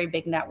a very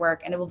big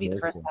network, and it will be the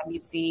first time you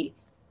see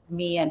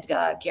me and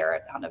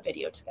Garrett on a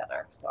video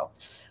together. So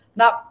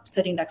not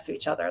sitting next to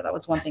each other. That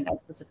was one thing I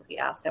specifically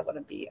asked I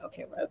wouldn't be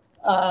okay with.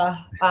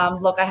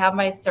 Look, I have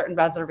my certain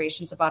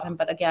reservations about him,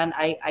 but again,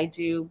 I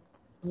do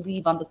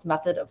believe on this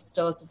method of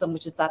stoicism,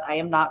 which is that I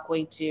am not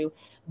going to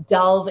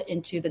delve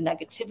into the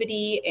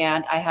negativity.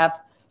 And I have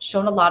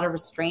shown a lot of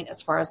restraint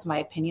as far as my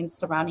opinions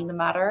surrounding the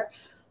matter.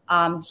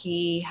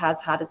 He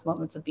has had his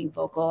moments of being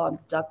vocal on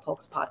Doug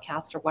Polk's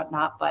podcast or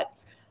whatnot, but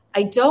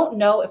I don't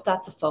know if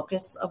that's a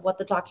focus of what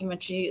the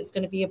documentary is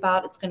going to be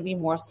about. It's going to be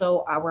more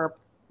so our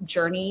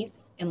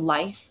journeys in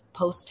life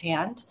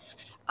post-hand.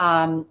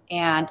 And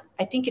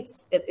I think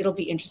it'll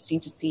be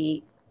interesting to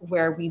see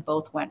where we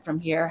both went from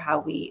here, how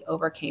we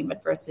overcame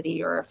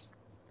adversity, or if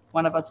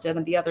one of us did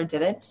and the other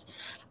didn't.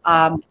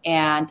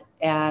 And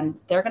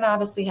they're going to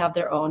obviously have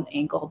their own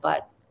angle,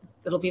 but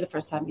it'll be the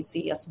first time you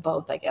see us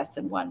both, I guess,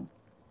 in one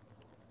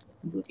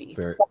movie.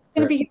 It's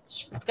going to be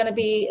huge. It's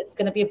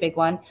going to be a big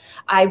one.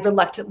 I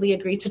reluctantly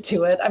agreed to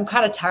do it. I'm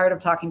kind of tired of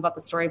talking about the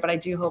story, but I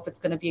do hope it's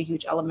going to be a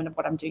huge element of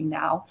what I'm doing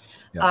now.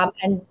 Yeah.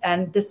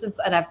 And this is,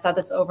 and I've said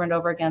this over and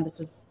over again,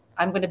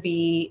 I'm going to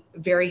be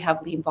very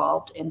heavily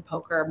involved in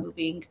poker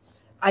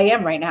I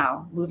am right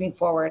now moving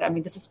forward. I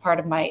mean, this is part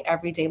of my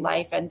everyday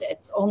life, and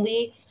it's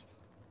only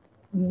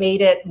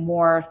made it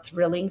more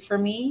thrilling for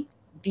me.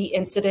 The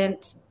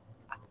incident,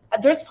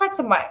 there's parts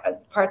of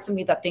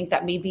me that think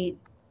that maybe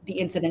the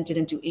incident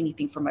didn't do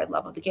anything for my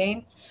love of the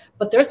game,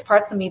 but there's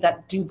parts of me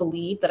that do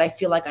believe that I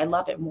feel like I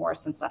love it more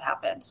since that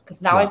happened.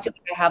 Because now I feel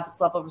like I have this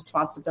level of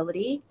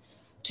responsibility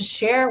to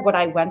share what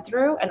I went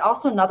through, and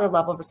also another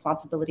level of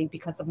responsibility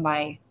because of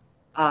my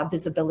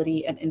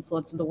visibility and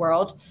influence in the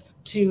world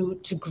to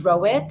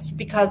grow it.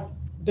 Because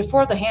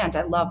before the hand,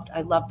 I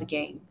loved the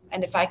game,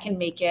 and if I can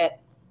make it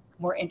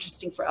more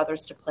interesting for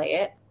others to play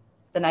it,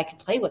 then I can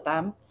play with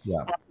them. Yeah.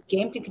 And the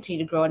game can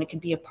continue to grow, and it can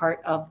be a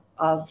part of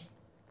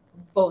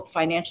both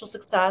financial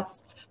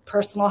success,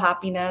 personal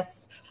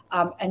happiness,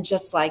 and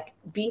just like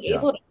being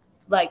able to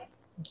like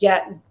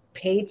get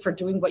paid for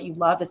doing what you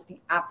love is the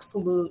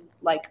absolute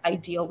like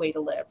ideal way to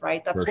live,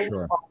 right? That's what we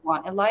all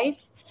want in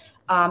life.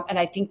 And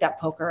I think that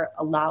poker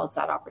allows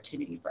that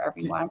opportunity for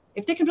everyone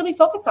if they can really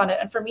focus on it.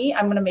 And for me,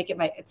 I'm going to make it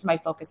it's my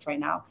focus right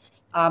now.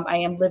 I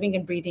am living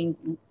and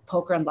breathing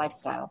poker and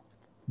lifestyle.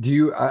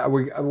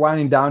 We're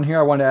winding down here.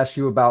 I want to ask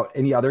you about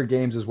any other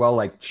games as well,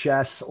 like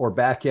chess or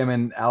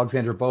backgammon.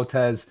 Alexandra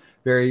Botez,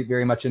 very,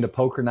 very much into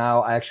poker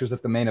now. I actually was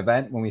at the main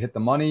event when we hit the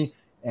money,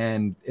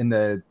 and in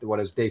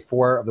day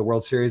 4 of the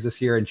World Series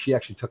this year, and she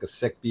actually took a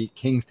sick beat,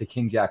 kings to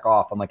king jack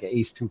off on like an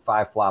ace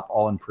 2-5 flop,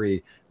 all in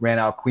pre, ran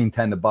out queen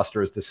 10 to buster.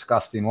 It was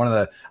disgusting.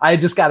 I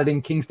had just got it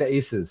in kings to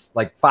aces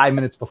like 5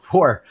 minutes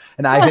before,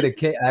 and I hit a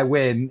king, I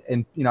win,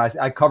 and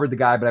I covered the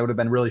guy, but I would have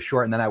been really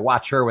short, and then I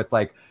watch her with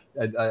like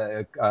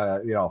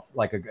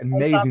like an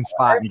amazing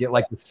spot and get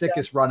like the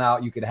sickest run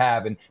out you could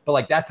have, but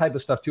like that type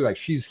of stuff too. Like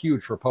she's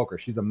huge for poker.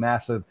 She's a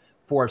massive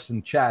force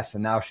in chess,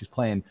 and now she's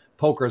playing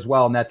poker as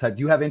well. And that type.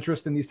 Do you have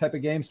interest in these type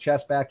of games,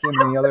 chess,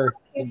 backgammon, any other?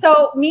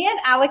 So me and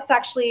Alex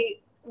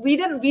actually, we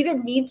didn't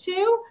mean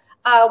to.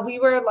 We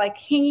were like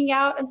hanging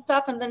out and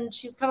stuff, and then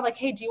she's kind of like,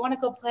 "Hey, do you want to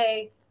go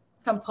play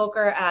some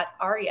poker at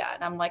Aria?"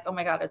 And I'm like, "Oh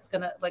my god, it's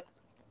gonna like."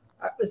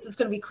 This is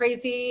going to be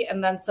crazy.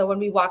 And then so when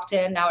we walked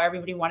in, now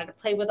everybody wanted to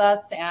play with us,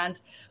 and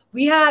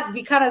we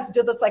kind of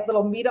did this like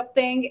little meetup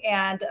thing,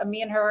 and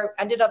me and her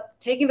ended up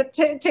taking the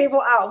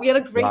table out. We had a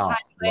great time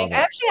playing.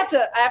 I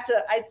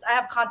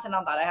have content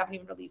on that. I haven't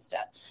even released it.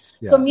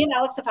 Yeah. So me and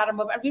Alex have had a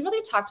moment, and we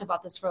really talked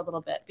about this for a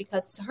little bit,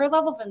 because her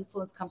level of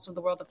influence comes from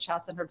the world of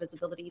chess and her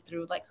visibility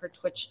through like her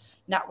Twitch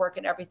network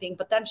and everything.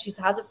 But then she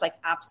has this like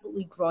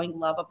absolutely growing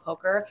love of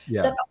poker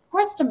that of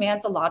course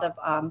demands a lot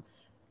of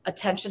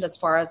attention as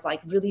far as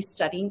like really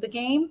studying the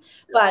game.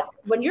 But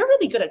when you're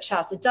really good at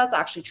chess, it does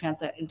actually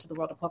translate into the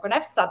world of poker. And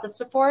I've said this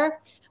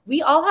before,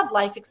 we all have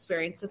life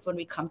experiences when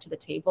we come to the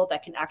table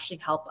that can actually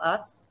help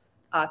us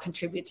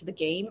contribute to the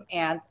game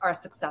and our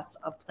success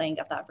of playing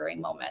at that very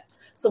moment.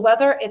 So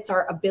whether it's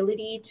our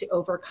ability to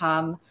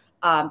overcome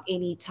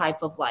any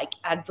type of like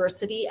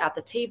adversity at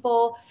the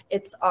table,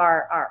 it's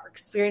our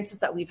experiences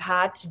that we've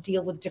had to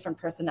deal with different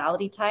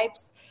personality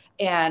types,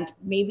 and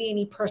maybe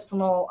any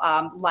personal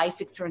life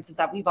experiences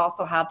that we've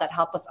also had that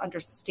help us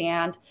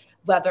understand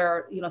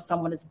whether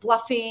someone is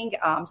bluffing,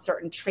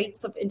 certain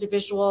traits of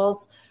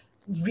individuals,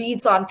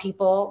 reads on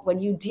people.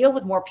 When you deal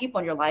with more people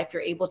in your life,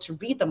 you're able to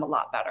read them a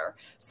lot better.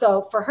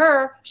 So for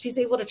her, she's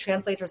able to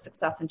translate her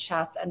success in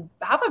chess and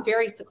have a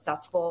very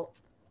successful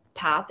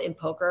path in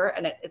poker,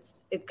 and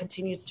it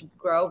continues to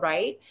grow,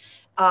 right?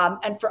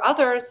 And for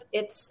others,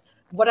 it's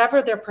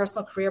whatever their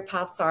personal career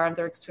paths are and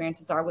their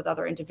experiences are with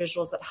other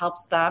individuals that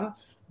helps them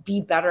be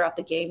better at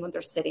the game when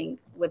they're sitting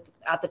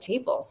at the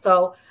table.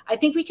 So I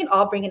think we can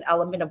all bring an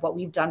element of what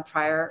we've done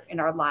prior in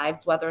our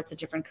lives, whether it's a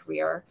different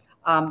career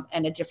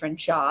and a different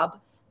job,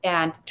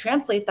 and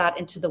translate that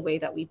into the way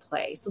that we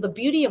play. So the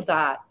beauty of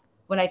that,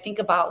 when I think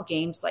about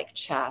games like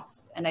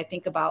chess, and I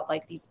think about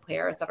like these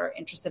players that are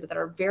interested, that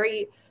are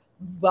very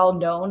well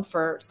known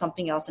for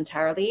something else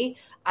entirely,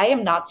 I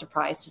am not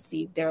surprised to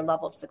see their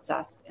level of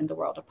success in the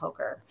world of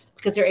poker,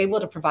 because they're able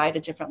to provide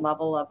a different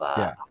level of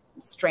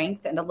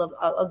strength and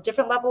a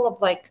different level of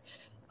like,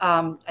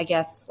 I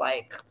guess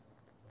like.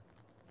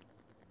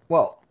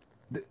 Well,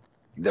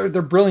 they're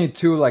brilliant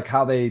too. Like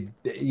how they,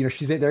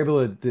 they're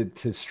able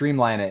to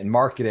streamline it and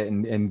market it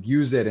and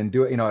use it and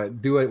do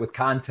it, do it with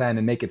content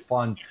and make it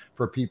fun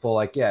for people.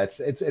 Like, yeah,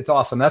 it's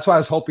awesome. That's why I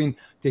was hoping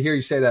to hear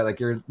you say that, like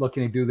you're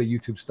looking to do the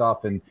YouTube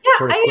stuff and Yeah,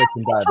 sort of I click am.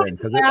 and I dive in,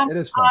 because it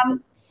is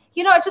fun.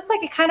 it's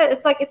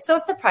just like it's so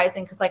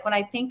surprising because like when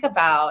I think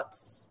about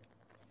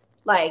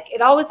like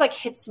it always like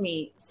hits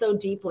me so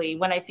deeply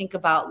when I think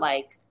about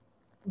like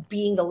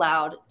being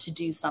allowed to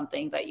do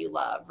something that you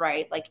love,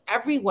 right? Like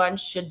everyone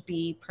should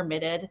be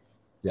permitted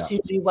Yeah, to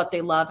do what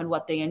they love and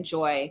what they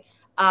enjoy.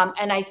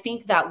 And I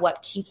think that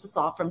what keeps us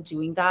all from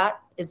doing that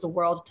is the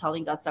world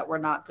telling us that we're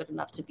not good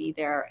enough to be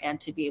there and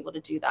to be able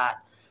to do that.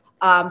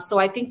 So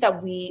I think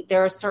that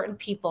there are certain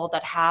people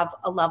that have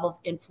a level of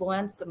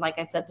influence and, like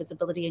I said,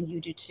 visibility, and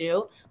you do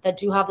too, that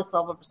do have this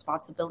level of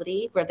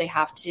responsibility where they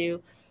have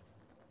to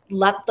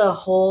let the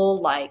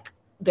whole like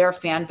their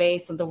fan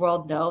base and the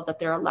world know that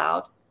they're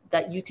allowed,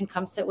 that you can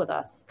come sit with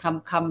us,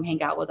 come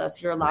hang out with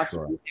us. You're allowed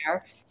to be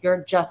there.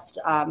 You're just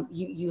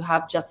you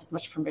have just as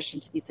much permission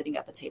to be sitting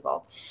at the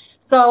table.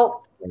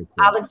 So cool.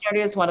 Alexander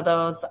is one of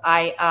those.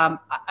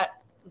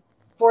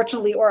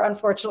 Fortunately or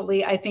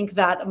unfortunately, I think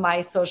that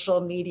my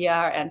social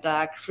media and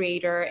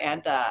creator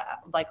and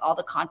like all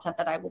the content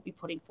that I will be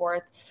putting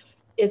forth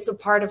is a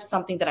part of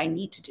something that I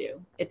need to do.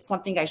 It's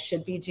something I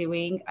should be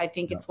doing. I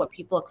think it's what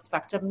people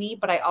expect of me,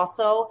 but I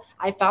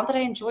found that I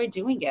enjoy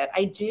doing it.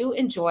 I do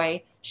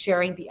enjoy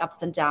sharing the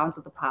ups and downs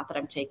of the path that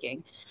I'm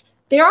taking.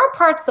 There are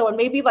parts though, and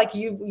maybe like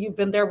you've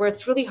been there, where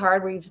it's really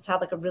hard, where you've just had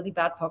like a really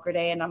bad poker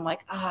day, and I'm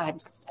like, I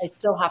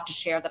still have to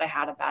share that I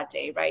had a bad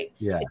day, right?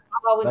 Yeah, it's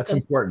not always that's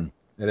important.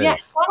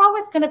 It's not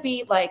always going to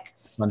be like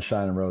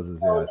sunshine and roses,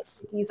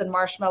 cookies and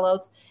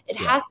marshmallows. It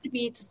has to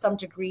be, to some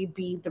degree,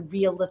 be the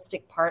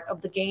realistic part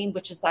of the game,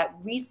 which is that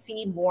we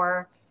see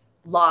more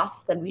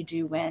loss than we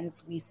do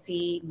wins. We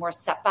see more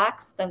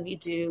setbacks than we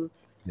do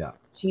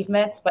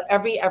achievements. But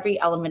every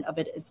element of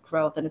it is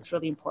growth, and it's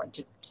really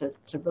important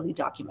to really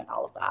document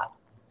all of that.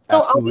 So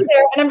Absolutely. I'll be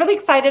there, and I'm really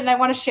excited, and I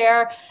want to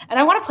share, and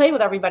I want to play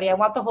with everybody. I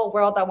want the whole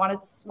world that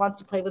wants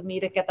to play with me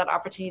to get that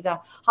opportunity to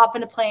hop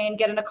in a plane,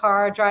 get in a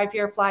car, drive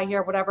here, fly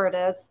here, whatever it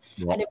is.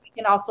 Yeah. And if we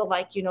can also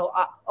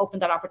open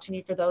that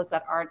opportunity for those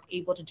that aren't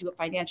able to do it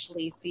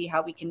financially, see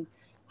how we can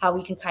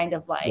kind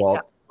of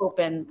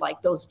open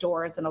like those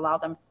doors and allow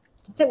them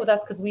to sit with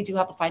us, because we do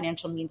have the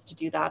financial means to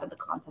do that and the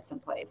contests in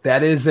place.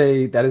 That is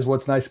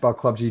what's nice about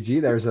Club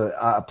GG. There's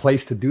a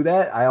place to do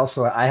that.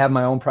 I have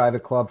my own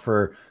private club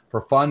for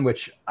fun,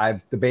 which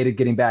I've debated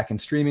getting back in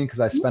streaming because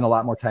I spend a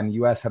lot more time in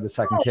the US, have the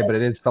second kid, but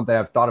it is something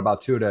I've thought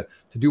about too, to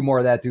do more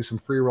of that, do some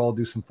free roll,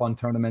 do some fun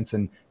tournaments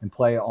and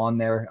play on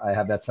there. I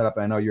have that set up,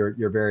 and I know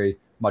you're very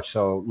much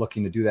so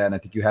looking to do that. And I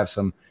think you have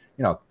some,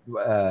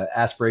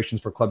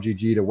 aspirations for Club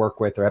GG to work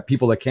with, or have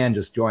people that can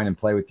just join and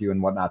play with you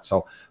and whatnot.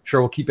 So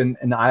sure, we'll keep an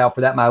eye out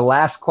for that. My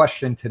last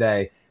question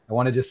today, I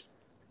want to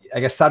I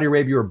guess Saudi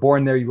Arabia, you were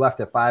born there, you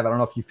left at 5. I don't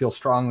know if you feel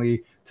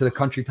strongly to the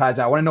country ties.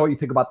 I want to know what you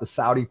think about the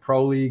Saudi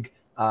Pro League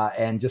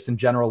and just in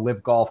general,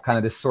 Live Golf, kind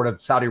of this sort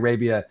of Saudi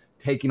Arabia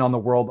taking on the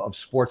world of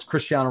sports.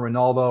 Cristiano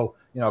Ronaldo,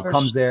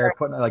 comes there,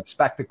 putting like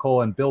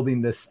spectacle and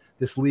building this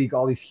league.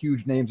 All these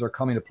huge names are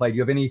coming to play. Do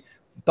you have any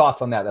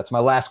thoughts on that? That's my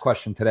last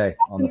question today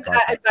on the podcast.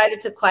 I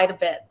invited to quite a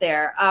bit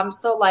there.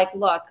 So like,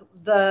 look,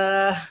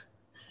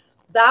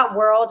 that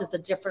world is a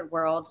different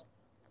world.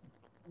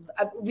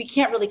 We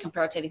can't really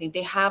compare it to anything.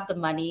 They have the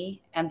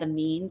money and the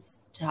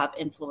means to have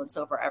influence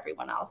over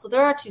everyone else. So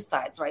there are two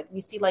sides, right?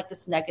 We see like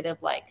this negative,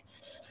 like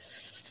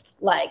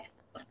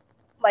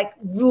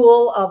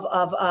rule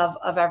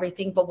of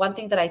everything. But one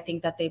thing that I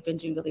think that they've been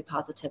doing really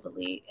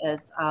positively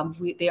is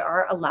they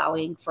are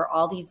allowing for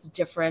all these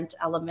different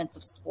elements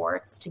of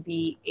sports to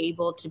be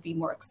able to be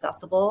more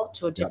accessible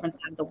to a different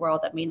side of the world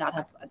that may not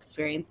have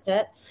experienced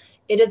it.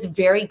 It is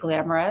very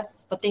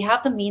glamorous, but they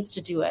have the means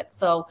to do it.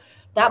 So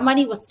that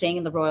money was staying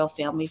in the royal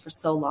family for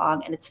so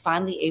long, and it's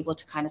finally able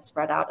to kind of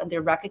spread out, and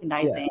they're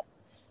recognizing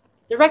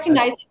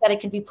that it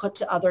can be put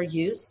to other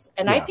use.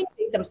 And I think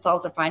they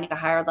themselves are finding a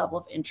higher level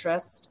of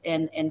interest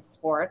in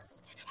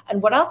sports.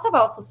 And what else I've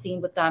also seen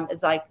with them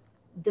is like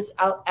this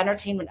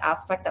entertainment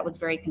aspect that was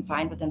very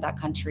confined within that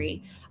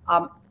country.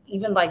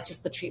 Even like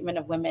just the treatment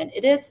of women.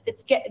 There's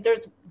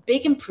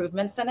big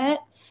improvements in it.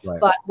 Right.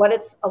 But what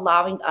it's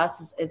allowing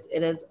us is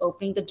it is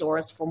opening the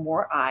doors for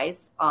more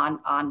eyes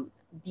on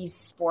these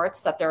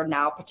sports that they're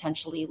now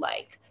potentially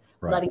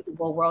letting the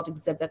whole world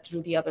exhibit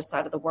through the other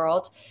side of the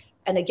world.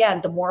 And again,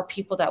 the more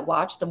people that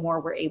watch, the more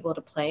we're able to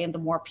play, and the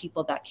more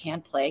people that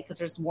can play, because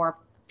there's more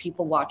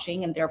people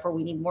watching, and therefore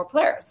we need more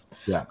players.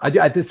 Yeah, I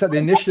did say the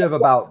initiative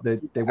about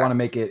they want to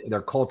make it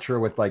their culture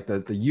with like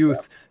the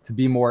youth to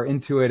be more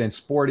into it and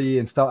sporty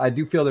and stuff. I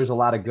do feel there's a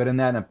lot of good in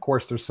that, and of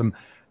course there's some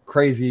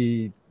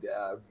crazy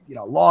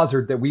laws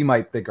that we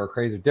might think are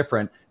crazy or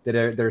different that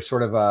they're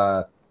sort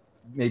of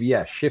maybe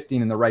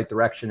shifting in the right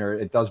direction, or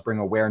it does bring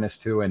awareness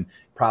to, and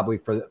probably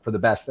for the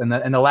best. And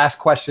the last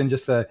question,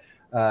 just a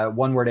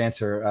one word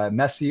answer: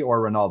 Messi or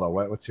Ronaldo?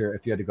 What's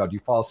if you had to go? Do you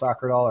follow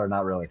soccer at all, or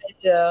not really? I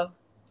do.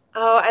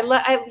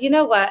 Oh, you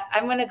know what?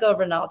 I'm going to go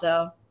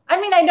Ronaldo. I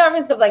mean, I know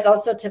everyone's gonna be like,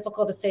 oh, so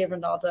typical to say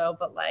Ronaldo,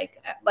 but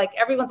like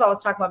everyone's always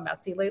talking about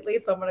Messi lately,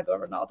 so I'm gonna go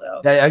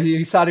Ronaldo. Yeah,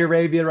 you Saudi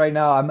Arabia right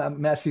now. I'm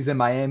Messi's in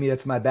Miami.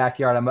 That's my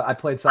backyard. I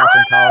played soccer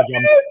in college.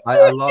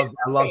 I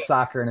love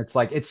soccer, and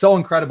it's so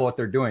incredible what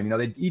they're doing.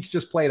 They each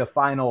just played a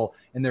final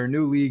in their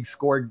new league,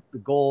 scored the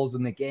goals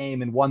in the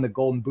game, and won the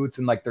Golden Boots,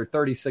 and like they're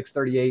 36,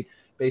 38,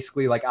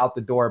 basically like out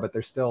the door, but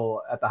they're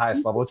still at the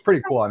highest level. It's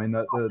pretty cool. I mean,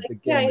 the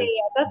game is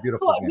that's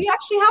beautiful. Cool. Game. We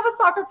actually have a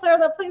soccer player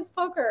that plays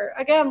poker.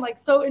 Again, like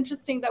so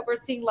interesting that we're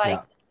seeing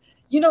like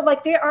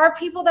there are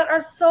people that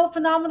are so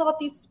phenomenal at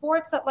these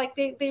sports that like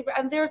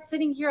they're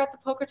sitting here at the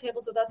poker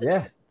tables with us.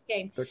 Yeah.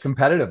 Game. They're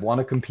competitive, want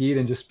to compete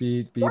and just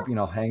be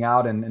hang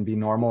out and be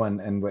normal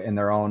and in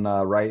their own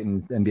right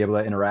and be able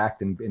to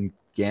interact and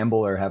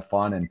gamble or have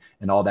fun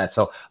and all that.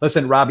 So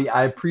listen, Robbi,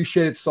 I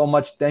appreciate it so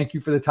much. Thank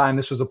you for the time.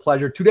 This was a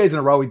pleasure. 2 days in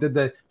a row. We did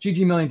the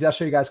GG Millions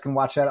yesterday. You guys can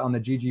watch that on the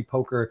GG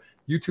Poker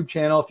YouTube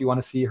channel. If you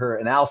want to see her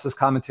analysis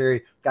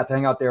commentary, got to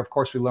hang out there. Of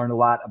course, we learned a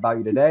lot about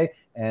you today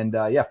and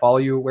follow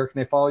you. Where can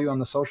they follow you on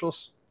the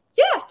socials?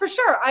 Yeah, for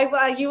sure.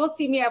 You will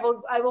see me. I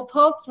will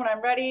post when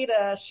I'm ready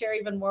to share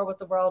even more with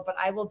the world, but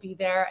I will be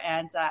there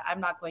and I'm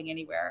not going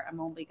anywhere. I'm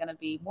only going to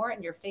be more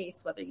in your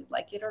face, whether you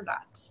like it or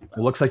not. So. It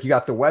looks like you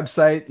got the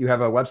website. You have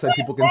a website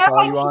people can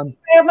follow you on.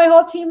 I have my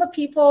whole team of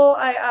people.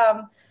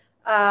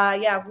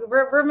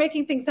 We're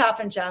making things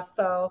happen, Jeff.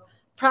 So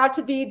proud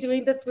to be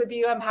doing this with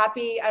you. I'm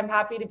happy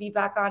to be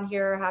back on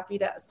here. Happy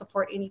to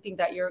support anything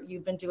that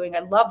you've been doing. I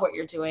love what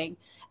you're doing.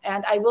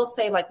 And I will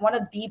say, like, one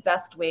of the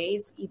best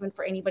ways, even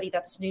for anybody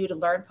that's new to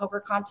learn poker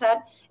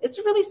content, is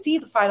to really see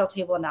the final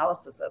table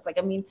analysis. Like,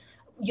 I mean,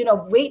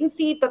 wait and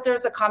see that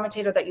there's a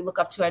commentator that you look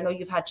up to. I know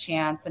you've had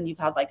Chance and you've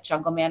had like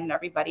Jungle Man and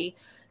everybody.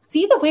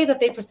 See the way that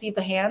they perceive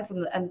the hands.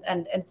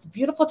 And it's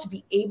beautiful to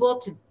be able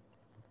to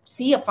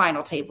see a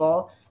final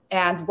table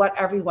and what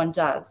everyone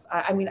does.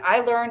 I mean, I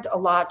learned a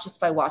lot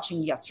just by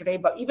watching yesterday,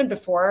 but even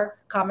before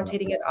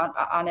commentating it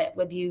on it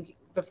with you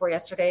before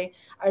yesterday,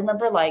 I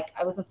remember like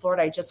I was in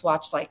Florida. I just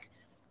watched like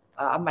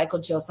Michael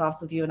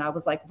Joseph's with you, and I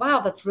was like,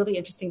 wow, that's really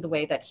interesting the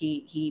way that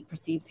he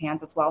perceives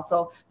hands as well.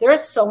 So there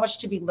is so much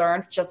to be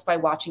learned just by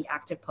watching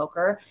active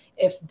poker.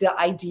 If the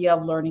idea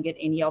of learning it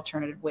any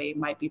alternative way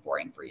might be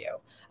boring for you,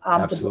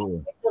 absolutely,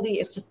 the really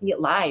is to see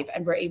it live,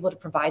 and we're able to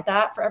provide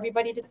that for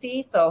everybody to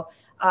see. So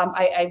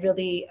I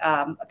really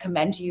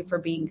commend you for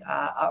being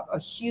a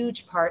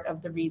huge part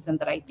of the reason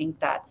that I think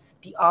that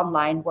the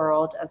online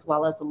world as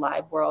well as the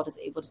live world is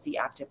able to see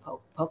active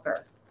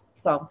poker.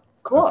 So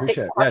cool. I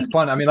appreciate it. Yeah, it's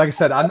fun. I mean, like I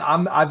said,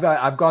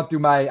 I've gone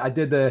through I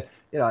did the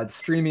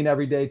streaming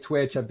every day,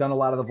 Twitch. I've done a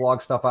lot of the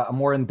vlog stuff. I'm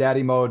more in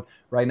daddy mode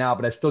right now,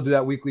 but I still do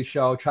that weekly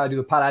show. Try to do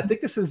the pod. I think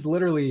this is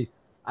literally.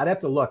 I'd have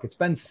to look. It's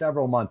been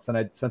several months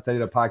since I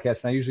did a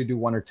podcast, and I usually do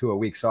 1 or 2 a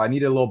week. So I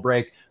needed a little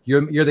break.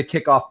 You're the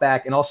kickoff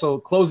back, and also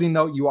closing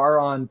note. You are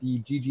on the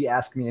GG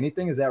Ask Me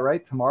Anything. Is that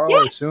right? Tomorrow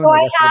or soon? So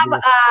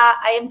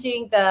I am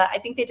doing I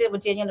think they did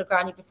with Daniel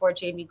Negreanu before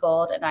Jamie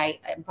Gold, and I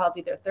am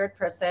probably their third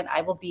person.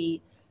 I will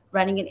be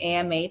running an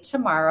AMA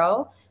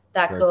tomorrow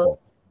that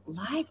goes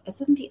live.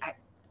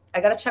 I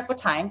got to check what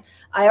time.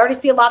 I already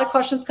see a lot of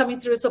questions coming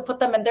through, so put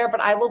them in there.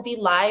 But I will be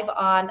live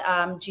on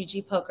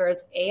GG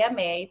Poker's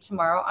AMA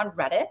tomorrow on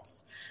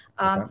Reddit.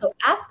 So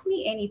ask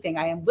me anything.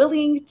 I am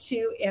willing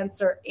to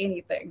answer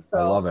anything. So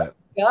I love it.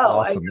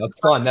 Awesome. That's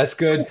fun. That's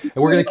good. And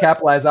we're going to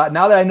capitalize on.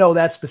 Now that I know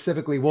that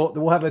specifically,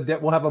 we'll have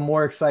a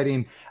more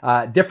exciting,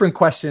 different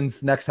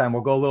questions next time.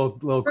 We'll go a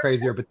little crazier.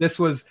 Sure. But this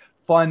was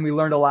fun. We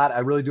learned a lot. I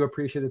really do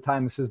appreciate the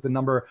time. This is the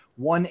number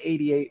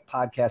 188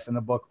 podcast in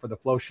the book for the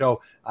Flow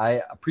Show.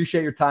 I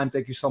appreciate your time.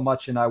 Thank you so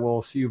much. And I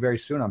will see you very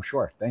soon, I'm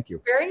sure. Thank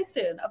you. Very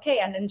soon. Okay.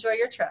 And enjoy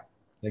your trip.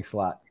 Thanks a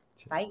lot.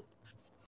 Bye.